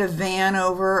send a van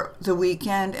over the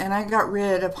weekend? And I got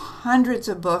rid of hundreds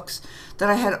of books that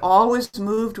I had always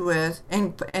moved with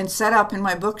and set up in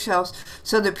my bookshelves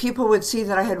so that people would see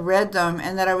that I had read them,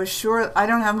 and that I was sure I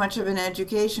don't have much of an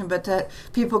education, but that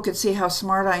people could see how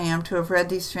smart I am to have read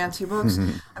these fancy books.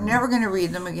 I'm never going to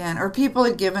read them again. Or people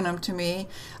had given them to me.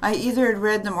 I either had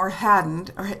read them or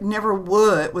hadn't, or never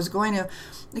was going to.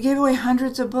 I gave away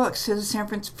hundreds of books to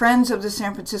the Friends of the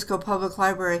San Francisco Public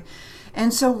Library.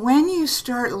 And so when you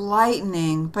start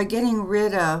lightening by getting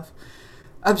rid of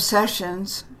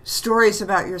obsessions, stories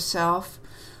about yourself,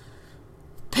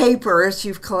 papers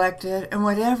you've collected, and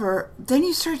whatever, then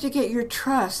you start to get your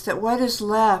trust that what is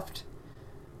left,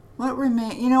 what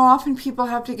remains. Often people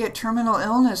have to get terminal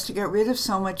illness to get rid of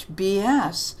so much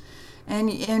BS.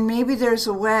 And maybe there's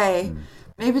a way,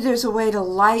 to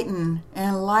lighten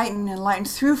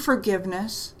through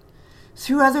forgiveness,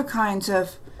 through other kinds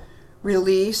of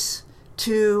release,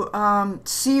 to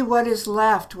see what is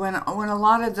left when a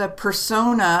lot of the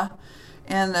persona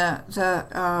and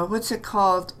the what's it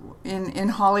called in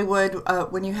Hollywood,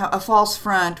 when you have a false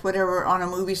front, whatever, on a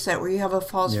movie set where you have a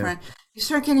false front, you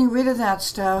start getting rid of that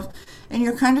stuff, and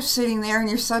you're kind of sitting there and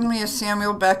you're suddenly a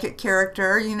Samuel Beckett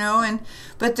character,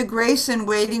 but the grace in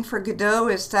Waiting for Godot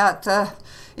is that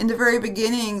in the very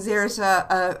beginning there's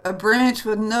a branch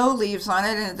with no leaves on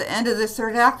it, and at the end of the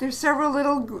third act there's several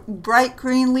little bright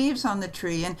green leaves on the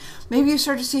tree, and maybe you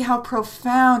start to see how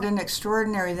profound and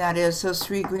extraordinary that is, those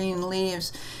 3 green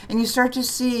leaves, and you start to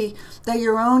see that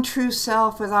your own true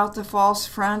self, without the false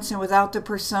fronts and without the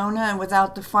persona and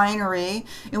without the finery,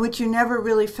 in which you never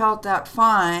really felt that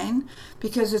fine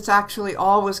because it's actually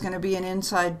always going to be an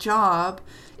inside job,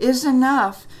 is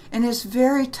enough and is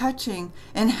very touching,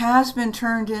 and has been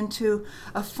turned into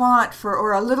a font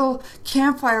or a little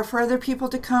campfire for other people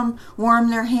to come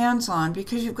warm their hands on,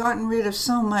 because you've gotten rid of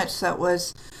so much that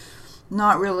was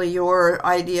not really your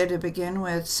idea to begin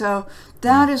with. So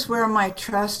that is where my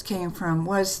trust came from,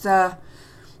 was the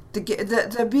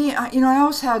being, I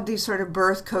always had these sort of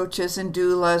birth coaches and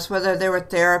doulas, whether they were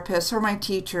therapists or my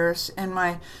teachers and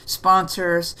my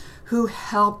sponsors, who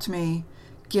helped me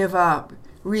give up,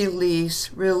 release,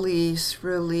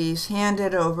 hand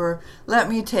it over, let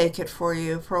me take it for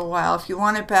you for a while. If you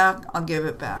want it back, I'll give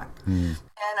it back.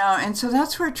 And so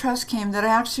that's where trust came, that I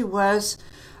actually was,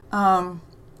 that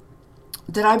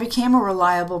I became a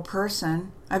reliable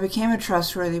person. I became a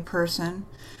trustworthy person.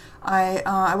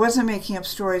 I wasn't making up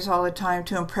stories all the time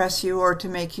to impress you or to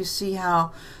make you see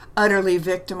how utterly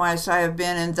victimized I have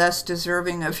been and thus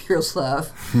deserving of your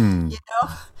love. And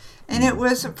it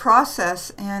was a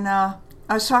process. And I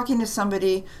was talking to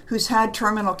somebody who's had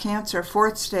terminal cancer,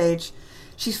 4th stage.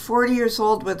 She's 40 years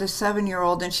old with a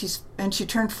 7-year-old, and she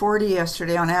turned 40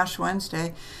 yesterday on Ash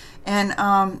Wednesday. And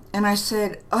I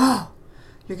said, oh,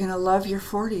 you're going to love your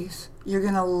 40s. You're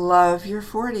going to love your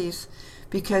 40s,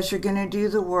 because you're going to do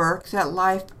the work that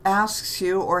life asks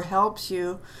you or helps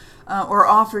you or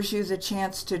offers you the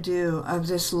chance to do, of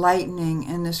this lightening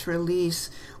and this release,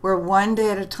 where one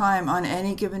day at a time, on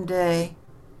any given day,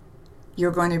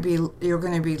 You're going to be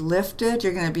lifted.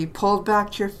 You're going to be pulled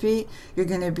back to your feet. You're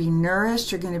going to be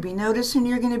nourished. You're going to be noticed, and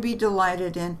you're going to be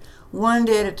delighted in, one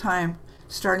day at a time,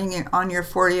 starting on your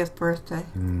 40th birthday.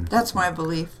 That's my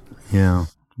belief. Yeah.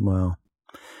 Wow.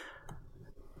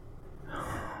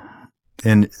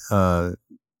 And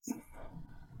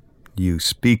you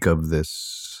speak of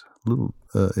this little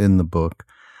in the book,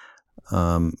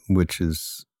 which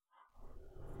is,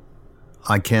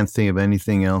 I can't think of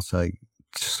anything else I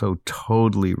so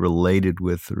totally related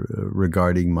with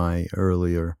regarding my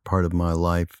earlier part of my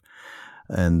life,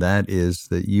 and that is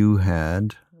that you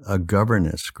had a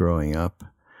governess growing up,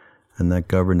 and that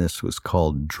governess was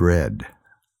called Dread.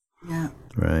 Yeah.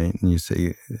 Right? And you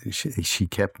say, she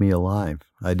kept me alive.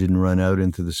 I didn't run out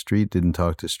into the street, didn't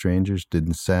talk to strangers,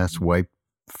 didn't sass, wipe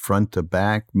front to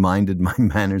back, minded my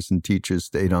manners and teachers,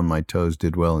 stayed on my toes,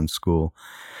 did well in school.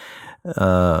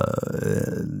 Let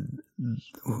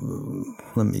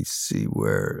me see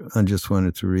where, I just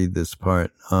wanted to read this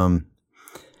part.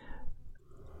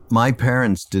 My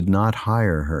parents did not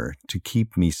hire her to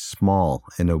keep me small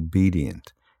and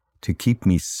obedient, to keep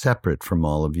me separate from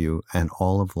all of you and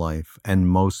all of life and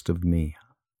most of me.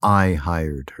 I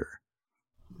hired her.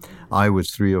 I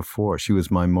was 3 or 4. She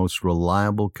was my most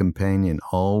reliable companion,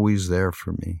 always there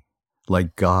for me,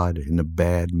 like God in a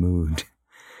bad mood.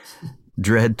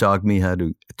 Dread taught me how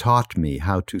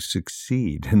to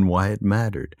succeed and why it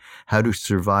mattered, how to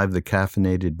survive the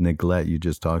caffeinated neglect you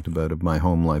just talked about of my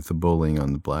home life, the bullying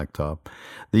on the blacktop,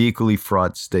 the equally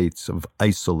fraught states of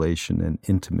isolation and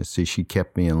intimacy. She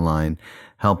kept me in line,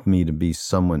 helped me to be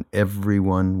someone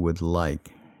everyone would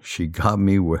like. She got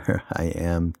me where I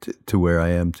am to where I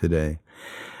am today.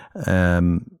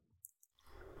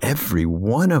 Every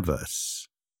one of us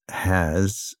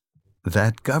has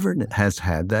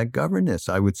had that governess,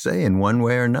 I would say, in one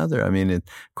way or another. I mean, of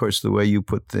course, the way you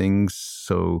put things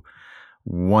so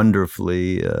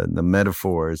wonderfully, the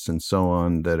metaphors and so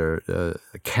on that are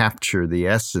capture the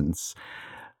essence.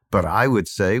 But I would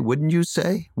say, wouldn't you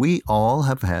say, we all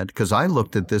have had, because I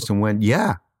looked at this and went,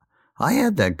 yeah, I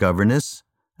had that governess,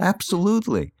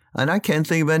 absolutely. And I can't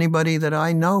think of anybody that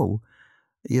I know,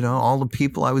 all the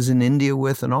people I was in India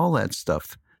with and all that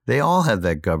stuff, they all have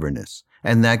that governess.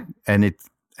 And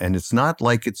it's not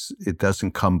like it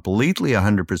doesn't completely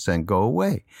 100% go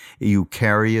away. You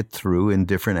carry it through in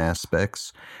different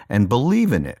aspects and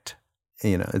believe in it.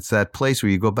 It's that place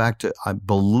where you go back to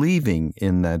believing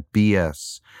in that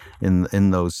BS,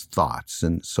 in those thoughts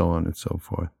and so on and so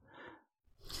forth.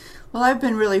 Well, I've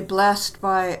been really blessed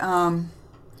by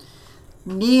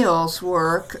Neil's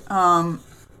work.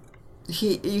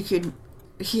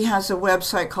 He has a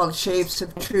website called Shapes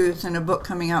of Truth and a book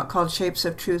coming out called Shapes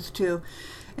of Truth too.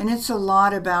 And it's a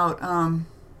lot about,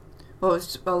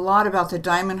 it's a lot about the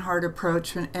Diamond Heart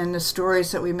approach and the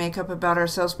stories that we make up about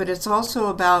ourselves, but it's also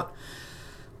about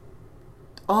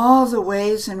all the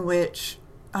ways in which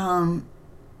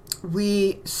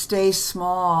we stay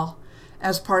small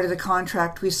as part of the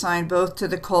contract we signed both to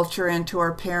the culture and to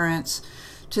our parents,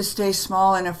 to stay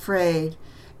small and afraid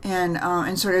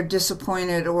and sort of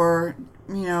disappointed or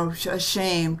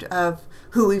ashamed of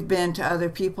who we've been to other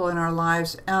people in our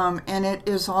lives. And it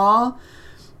is all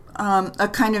a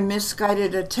kind of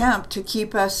misguided attempt to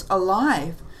keep us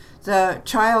alive. The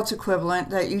child's equivalent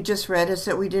that you just read is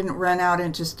that we didn't run out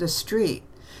into the street,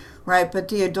 right? But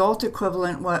the adult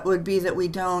equivalent would be that we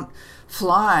don't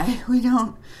fly. We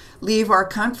don't leave our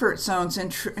comfort zones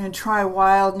and try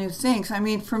wild new things. I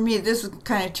mean, for me, this is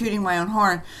kind of tooting my own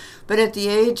horn, but at the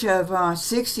age of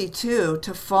 62,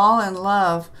 to fall in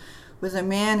love with a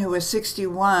man who was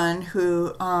 61,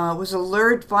 who was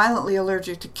violently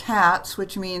allergic to cats,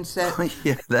 which means that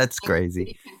yeah, that's crazy.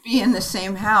 We could be in the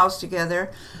same house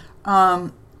together,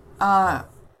 was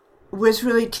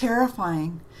really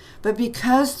terrifying. But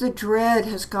because the dread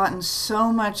has gotten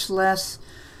so much less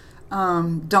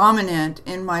dominant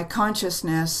in my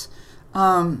consciousness,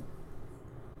 I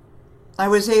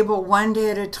was able one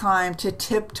day at a time to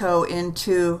tiptoe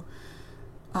into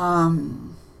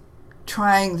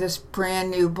trying this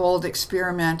brand new bold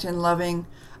experiment in loving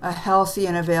a healthy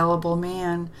and available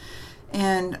man.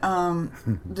 And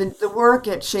the work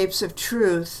at Shapes of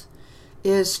Truth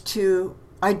is to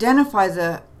identify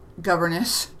the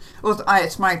governess. Well,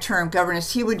 it's my term,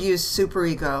 governess. He would use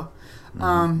superego.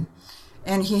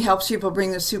 And he helps people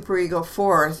bring the superego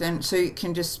forth. And so you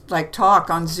can just talk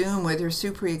on Zoom with your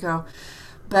superego.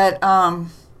 But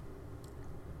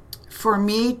for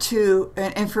me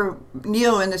and for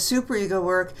Neil in the superego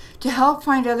work, to help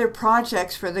find other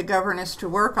projects for the governess to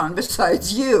work on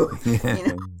besides you.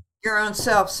 your own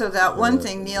self. So that one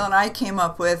thing Neil and I came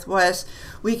up with was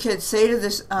we could say to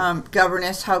this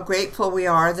governess how grateful we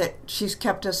are that she's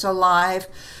kept us alive,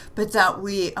 but that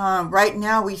we right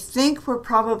now we think we're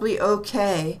probably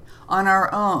okay on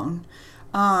our own.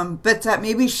 But that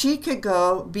maybe she could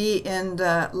go be in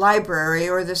the library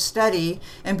or the study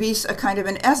and be a kind of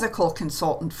an ethical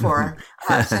consultant for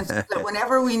us. And so that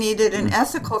whenever we needed an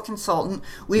ethical consultant,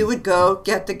 we would go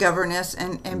get the governess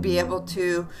and be able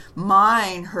to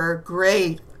mine her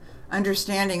great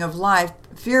understanding of life,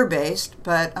 fear-based,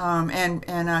 but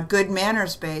and good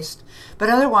manners-based. But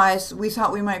otherwise, we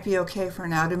thought we might be okay for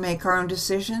now to make our own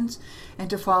decisions and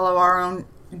to follow our own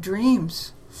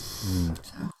dreams. So.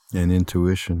 And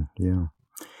intuition, yeah.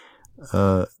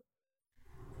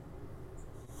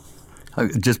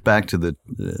 Just back to the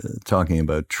talking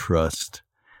about trust.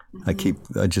 I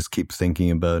just keep thinking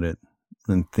about it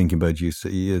and thinking about you.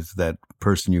 Is that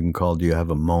person you can call? Do you have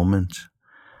a moment?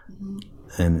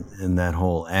 And that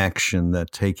whole action,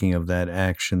 that taking of that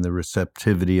action, the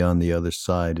receptivity on the other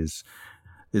side is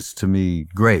to me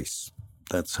grace.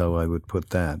 That's how I would put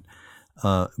that.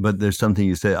 But there's something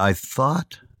you say. I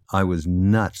thought I was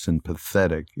nuts and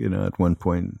pathetic, at one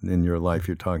point in your life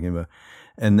you're talking about.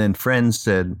 And then friends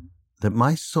said that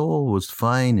my soul was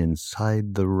fine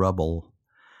inside the rubble.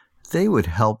 They would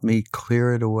help me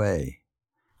clear it away.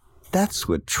 That's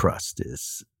what trust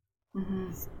is.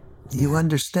 Mm-hmm. You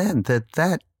understand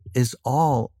that is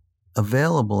all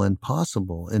available and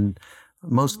possible in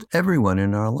most everyone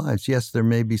in our lives. Yes, there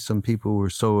may be some people who are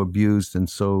so abused and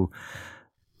so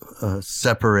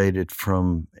separated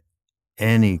from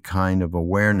any kind of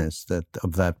awareness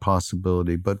of that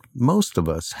possibility, but most of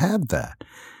us have that,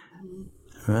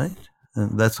 right?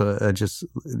 And that's what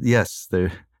yes,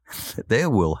 they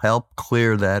will help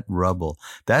clear that rubble.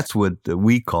 That's what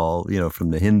we call, from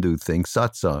the Hindu thing,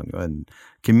 satsang and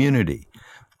community,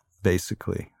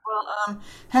 basically. Well,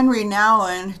 Henry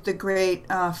Nouwen, the great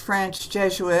French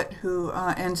Jesuit who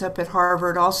ends up at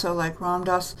Harvard, also like Ram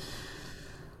Dass,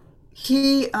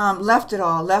 he left it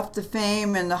all, left the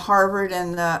fame and the Harvard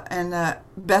and the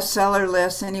bestseller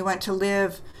list, and he went to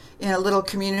live in a little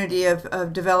community of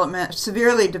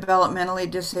severely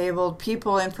developmentally disabled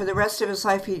people. And for the rest of his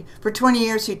life, for 20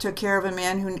 years, he took care of a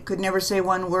man who could never say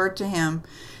one word to him,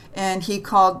 and he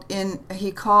called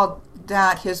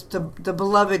that the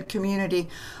beloved community.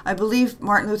 I believe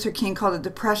Martin Luther King called it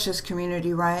the precious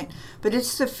community, right? But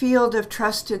it's the field of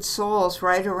trusted souls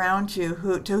right around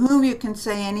you to whom you can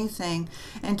say anything.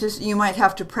 And you might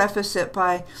have to preface it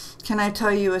by, can I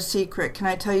tell you a secret? Can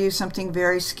I tell you something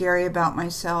very scary about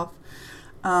myself?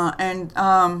 And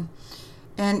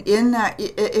in that,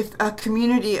 if a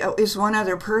community is one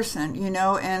other person,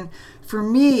 and for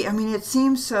me, it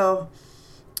seems so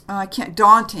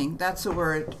daunting, that's the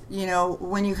word,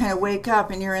 when you kind of wake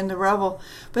up and you're in the rubble.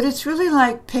 But it's really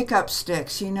like pickup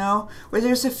sticks, where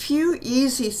there's a few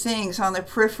easy things on the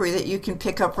periphery that you can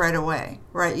pick up right away,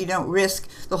 right? You don't risk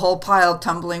the whole pile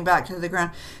tumbling back to the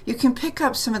ground. You can pick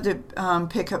up some of the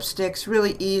pickup sticks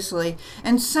really easily,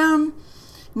 and some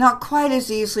not quite as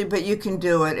easily, but you can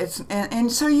do it. And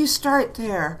so you start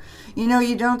there.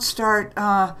 You don't start,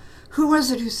 who was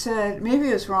it who said, maybe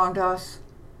it was Ram Dass,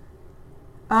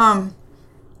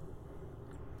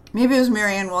 maybe it was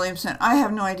Marianne Williamson. I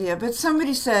have no idea. But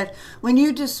somebody said, when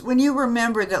you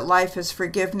remember that life is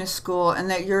forgiveness school and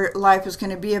that your life is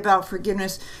going to be about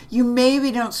forgiveness, you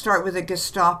maybe don't start with a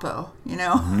Gestapo,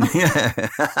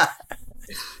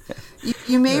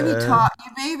 You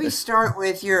maybe start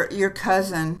with your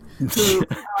cousin who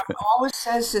always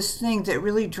says this thing that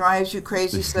really drives you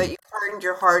crazy, so that you hardened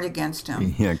your heart against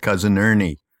him. Yeah, Cousin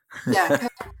Ernie. Yeah, Cousin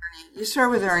Ernie. You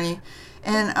start with Ernie.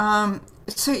 And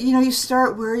so, you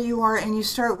start where you are and you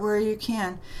start where you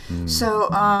can. So,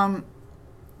 and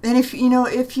if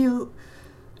you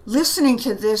listening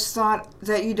to this thought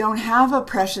that you don't have a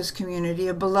precious community,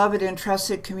 a beloved and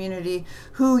trusted community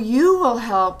who you will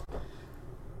help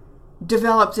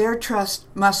develop their trust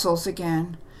muscles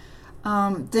again,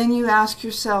 then you ask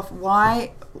yourself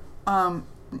why why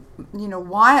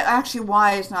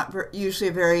is not usually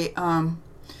a very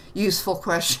useful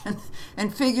question,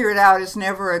 and figure it out is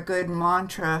never a good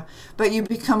mantra, but you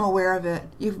become aware of it.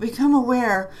 You become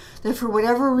aware that for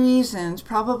whatever reasons,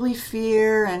 probably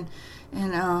fear and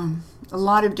a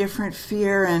lot of different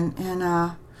fear and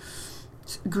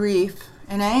grief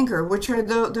and anger, which are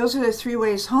those are the three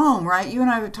ways home, right? You and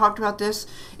I have talked about this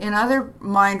in other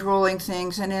mind-rolling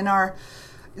things, and in our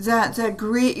that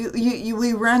grief,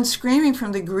 we run screaming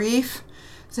from the grief,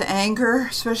 the anger,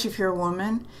 especially if you're a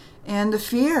woman, and the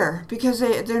fear, because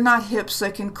they're not hip,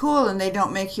 slick, and cool, and they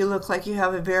don't make you look like you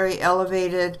have a very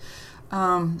elevated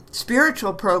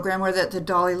spiritual program, or that the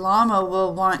Dalai Lama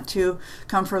will want to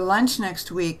come for lunch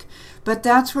next week. But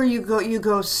that's where you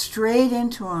go straight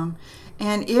into them.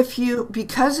 And if you,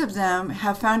 because of them,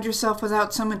 have found yourself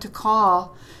without someone to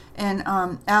call and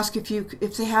ask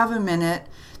if they have a minute,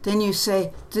 then you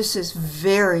say, this is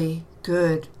very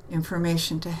good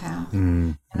information to have.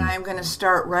 Mm-hmm. And I am going to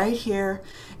start right here,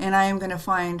 and I am going to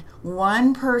find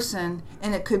one person,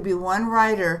 and it could be one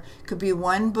writer, could be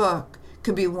one book,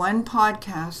 could be one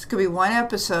podcast, could be one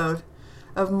episode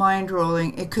of Mind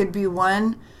Rolling. It could be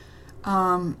one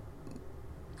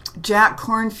Jack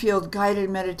Kornfield guided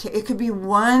meditation. It could be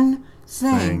one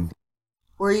thing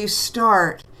where you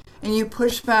start and you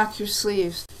push back your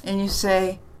sleeves and you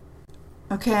say,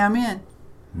 okay, I'm in.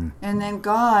 And then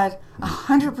God,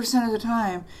 100% of the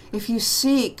time, if you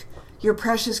seek your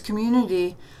precious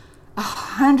community,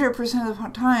 100% of the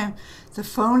time, the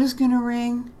phone is going to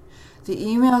ring, the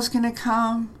email is going to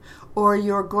come, or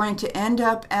you're going to end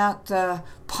up at the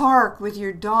park with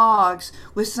your dogs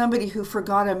with somebody who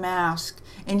forgot a mask,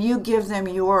 and you give them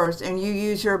yours, and you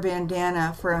use your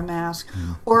bandana for a mask,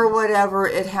 or whatever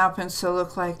it happens to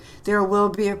look like. There will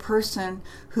be a person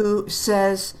who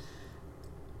says,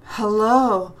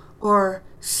 hello, or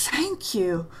thank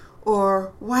you,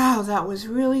 or wow, that was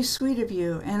really sweet of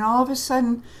you. And all of a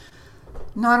sudden,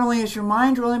 not only is your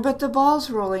mind rolling, but the ball's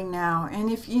rolling now. And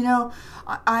if,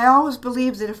 I always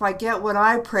believe that if I get what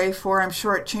I pray for, I'm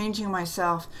shortchanging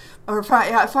myself. Or if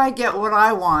I get what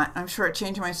I want, I'm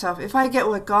shortchanging myself. If I get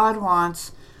what God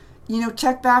wants,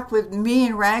 check back with me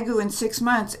and Raghu in 6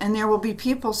 months, and there will be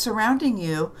people surrounding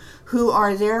you who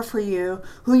are there for you,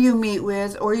 who you meet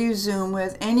with or you Zoom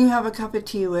with, and you have a cup of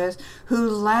tea with, who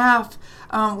laugh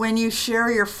when you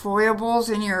share your foibles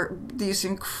and these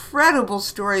incredible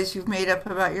stories you've made up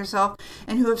about yourself,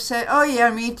 and who have said, oh yeah,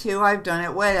 me too, I've done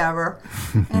it, whatever.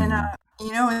 And,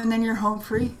 and then you're home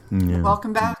free. Yeah.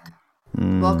 Welcome back.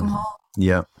 Welcome home.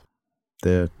 Yeah.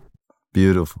 They're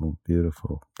beautiful,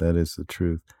 beautiful. That is the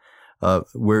truth.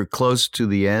 We're close to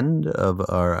the end of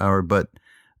our hour, but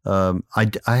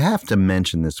I have to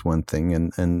mention this one thing,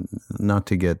 and not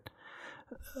to get,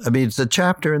 it's a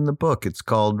chapter in the book. It's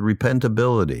called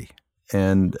Repentability,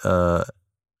 and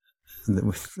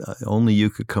only you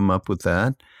could come up with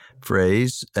that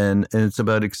phrase, and it's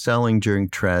about excelling during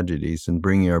tragedies and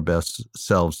bringing our best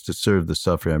selves to serve the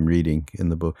suffering. I'm reading in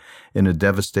the book, in a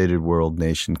devastated world,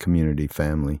 nation, community,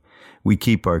 family. We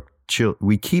keep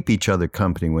each other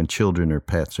company when children or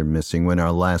pets are missing, when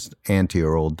our last auntie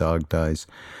or old dog dies.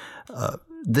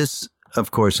 This, of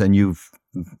course, and you've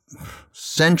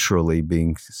centrally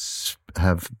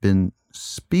have been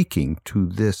speaking to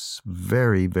this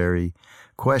very, very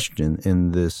question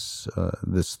in this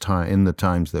time, in the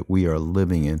times that we are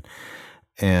living in,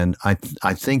 and I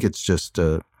think it's just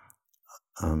a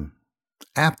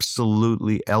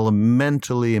absolutely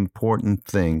elementally important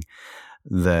thing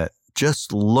that.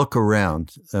 Just look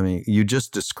around. You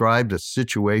just described a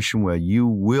situation where you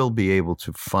will be able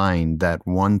to find that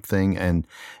one thing, and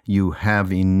you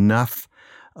have enough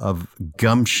of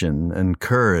gumption and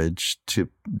courage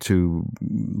to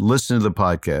listen to the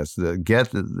podcast, get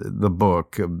the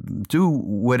book, do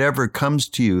whatever comes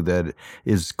to you that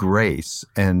is grace,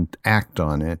 and act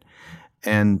on it.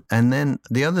 And then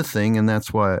the other thing, and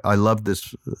that's why I love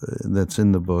this, that's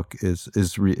in the book,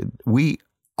 is we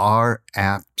are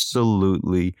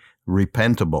absolutely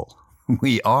repentable.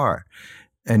 We are.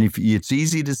 And it's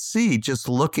easy to see just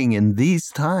looking in these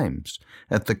times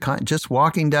at just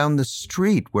walking down the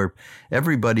street where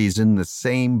everybody's in the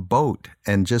same boat,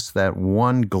 and just that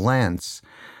one glance.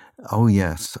 Oh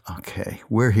yes. Okay.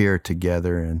 We're here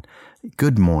together, and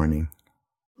good morning.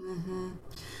 Mm-hmm.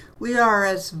 We are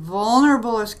as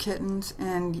vulnerable as kittens,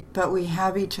 but we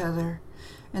have each other,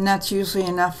 and that's usually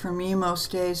enough for me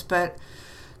most days. But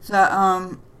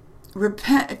to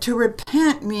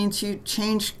repent means you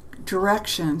change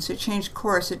directions, you change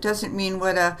course. It doesn't mean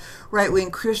what a right-wing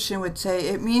Christian would say.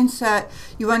 It means that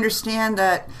you understand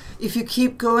that if you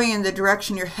keep going in the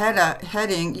direction you're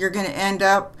heading, you're going to end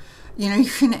up, you're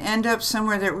going to end up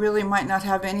somewhere that really might not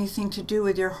have anything to do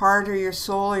with your heart or your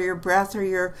soul or your breath or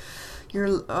your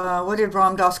what did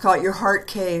Ram Dass call it? Your heart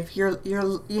cave, your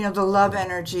the love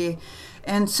energy.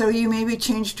 And so you maybe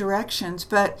change directions.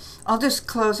 But I'll just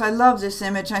close. I love this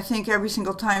image. I think every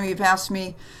single time you've asked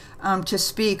me to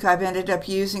speak, I've ended up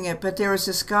using it. But there was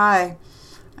this guy,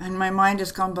 and my mind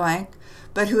has gone blank,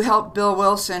 but who helped Bill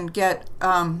Wilson get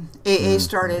AA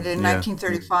started in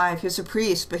 1935. He was a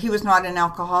priest, but he was not an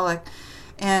alcoholic.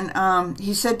 And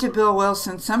he said to Bill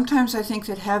Wilson, sometimes I think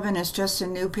that heaven is just a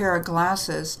new pair of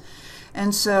glasses.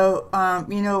 And so,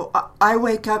 I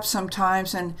wake up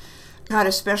sometimes and God,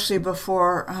 especially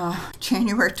before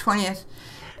January 20th.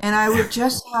 And I would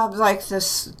just have like the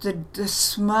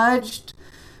smudged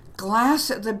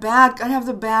I'd have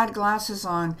the bad glasses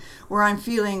on where I'm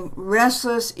feeling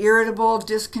restless, irritable,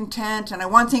 discontent, and I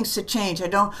want things to change.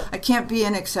 I can't be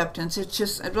in acceptance. It's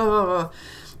just blah, blah, blah.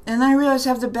 And then I realize I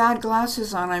have the bad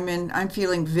glasses on. I'm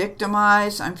feeling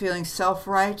victimized. I'm feeling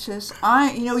self-righteous.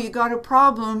 You got a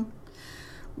problem.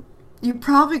 You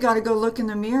probably got to go look in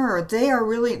the mirror.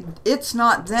 It's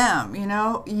not them,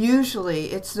 Usually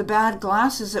it's the bad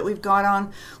glasses that we've got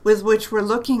on with which we're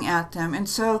looking at them. And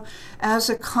so as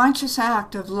a conscious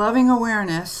act of loving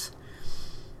awareness,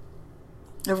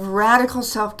 of radical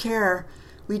self-care,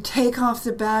 we take off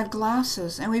the bad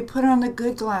glasses and we put on the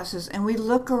good glasses and we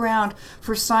look around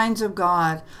for signs of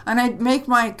God. And I make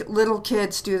my little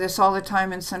kids do this all the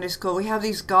time in Sunday school. We have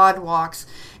these God walks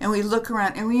and we look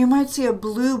around and you might see a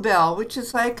bluebell, which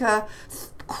is like a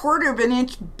quarter of an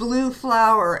inch blue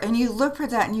flower. And you look for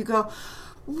that and you go,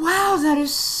 wow, that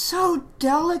is so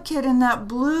delicate in that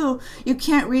blue. You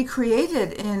can't recreate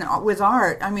it with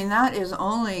art. I mean, that is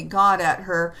only God at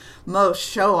her most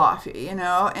show-off,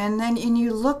 And then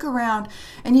you look around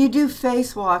and you do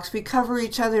faith walks. We cover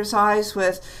each other's eyes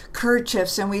with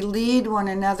kerchiefs and we lead one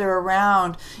another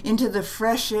around into the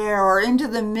fresh air or into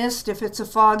the mist if it's a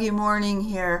foggy morning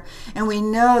here. And we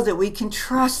know that we can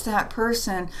trust that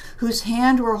person whose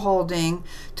hand we're holding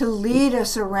to lead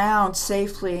us around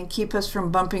safely and keep us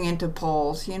from bumping into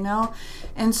poles,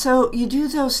 And so you do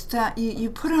you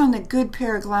put on the good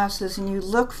pair of glasses and you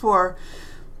look for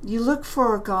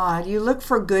God, you look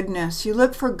for goodness, you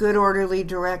look for good orderly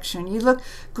direction.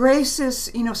 Grace is,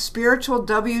 spiritual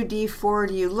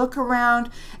WD-40. You look around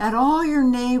at all your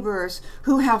neighbors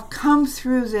who have come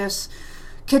through this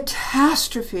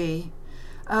catastrophe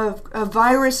of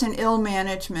virus and ill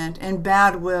management and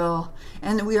bad will,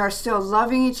 and we are still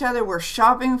loving each other. We're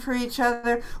shopping for each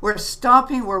other. We're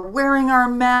stopping. We're wearing our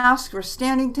masks. We're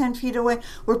standing 10 feet away.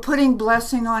 We're putting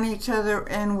blessing on each other,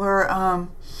 and we're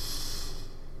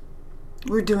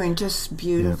doing just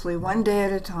beautifully, one day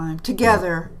at a time,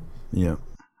 together. Yeah.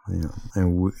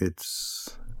 And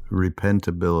it's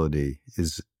repentability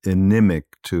is inimic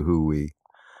to who we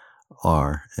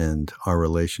are and our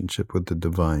relationship with the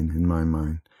divine, in my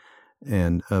mind.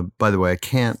 And by the way, I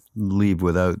can't leave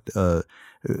without,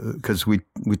 because we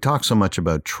talk so much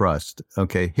about trust.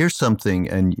 Okay, here's something,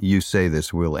 and you say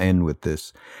this, we'll end with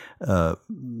this.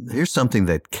 Here's something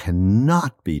that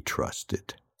cannot be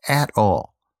trusted at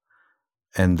all.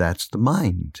 And that's the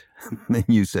mind. And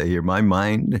you say here, my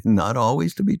mind, not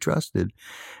always to be trusted.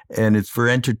 And it's for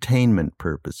entertainment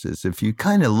purposes. If you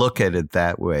kind of look at it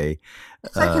that way.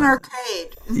 It's like an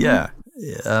arcade. Yeah.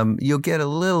 You'll get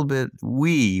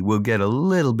we will get a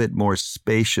little bit more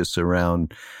spacious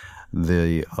around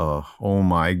the, oh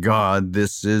my God,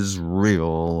 this is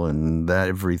real. And that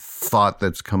every thought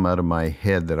that's come out of my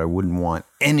head that I wouldn't want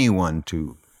anyone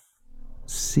to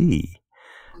see.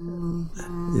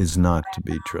 Is not to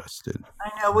be trusted.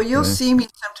 I know. Well, you'll see me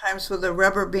sometimes with a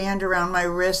rubber band around my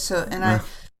wrist, and I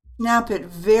snap it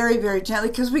very, very gently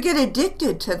because we get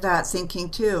addicted to that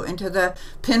thinking too, into the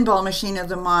pinball machine of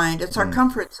the mind. It's our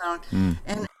comfort zone.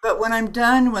 But when I'm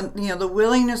done, when the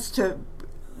willingness to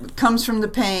comes from the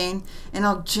pain, and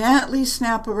I'll gently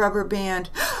snap a rubber band.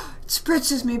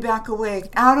 Spritzes me back away,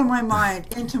 out of my mind,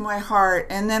 into my heart,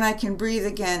 and then I can breathe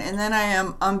again, and then I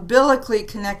am umbilically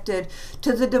connected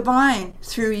to the divine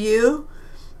through you,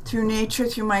 through nature,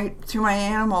 through my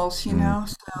animals, So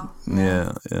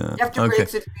yeah. You have to break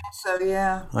the trance, so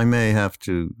yeah. I may have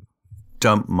to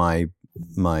dump my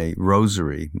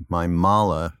rosary, my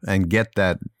mala, and get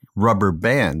that rubber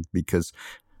band because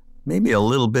maybe a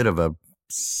little bit of a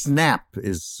snap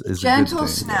is a gentle good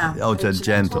thing. Snap. Oh, it's a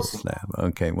gentle snap.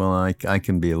 Okay, well, I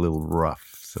can be a little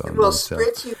rough. So it will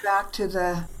spritz you back to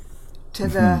the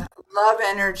love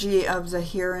energy of the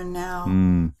here and now.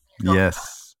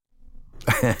 Yes.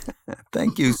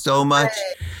 Thank you so much,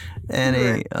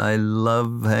 Annie. I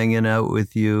love hanging out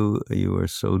with you. You are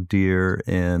so dear,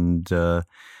 and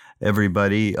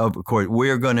everybody. Of course,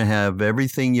 we're going to have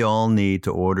everything you all need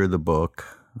to order the book.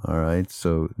 All right,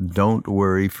 so don't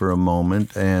worry for a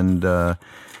moment, and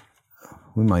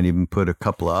we might even put a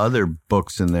couple of other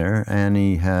books in there.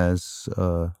 Annie has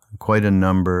quite a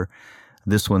number.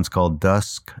 This one's called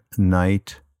Dusk,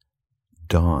 Night,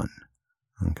 Dawn,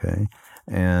 okay?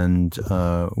 And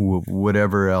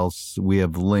whatever else, we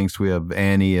have links. We have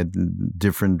Annie at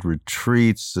different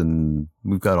retreats, and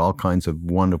we've got all kinds of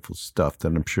wonderful stuff that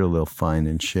I'm sure they'll find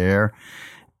and share.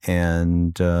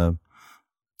 And,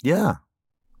 yeah.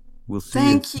 We'll see you.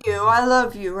 Thank you. I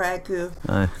love you, Raghu.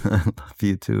 I love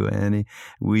you too, Annie.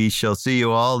 We shall see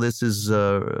you all. This is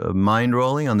Mind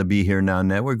Rolling on the Be Here Now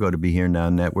Network. Go to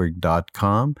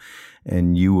BeHereNowNetwork.com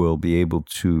and you will be able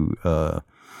to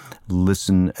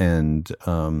listen and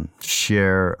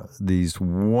share these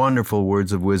wonderful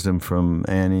words of wisdom from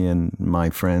Annie and my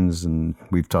friends. And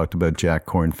we've talked about Jack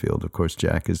Kornfield. Of course,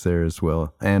 Jack is there as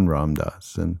well, and Ram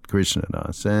Dass and Krishna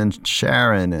Das and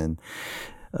Sharon and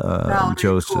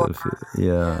Joseph.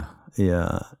 Yeah.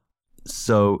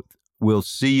 So we'll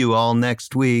see you all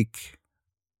next week.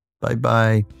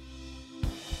 Bye-bye.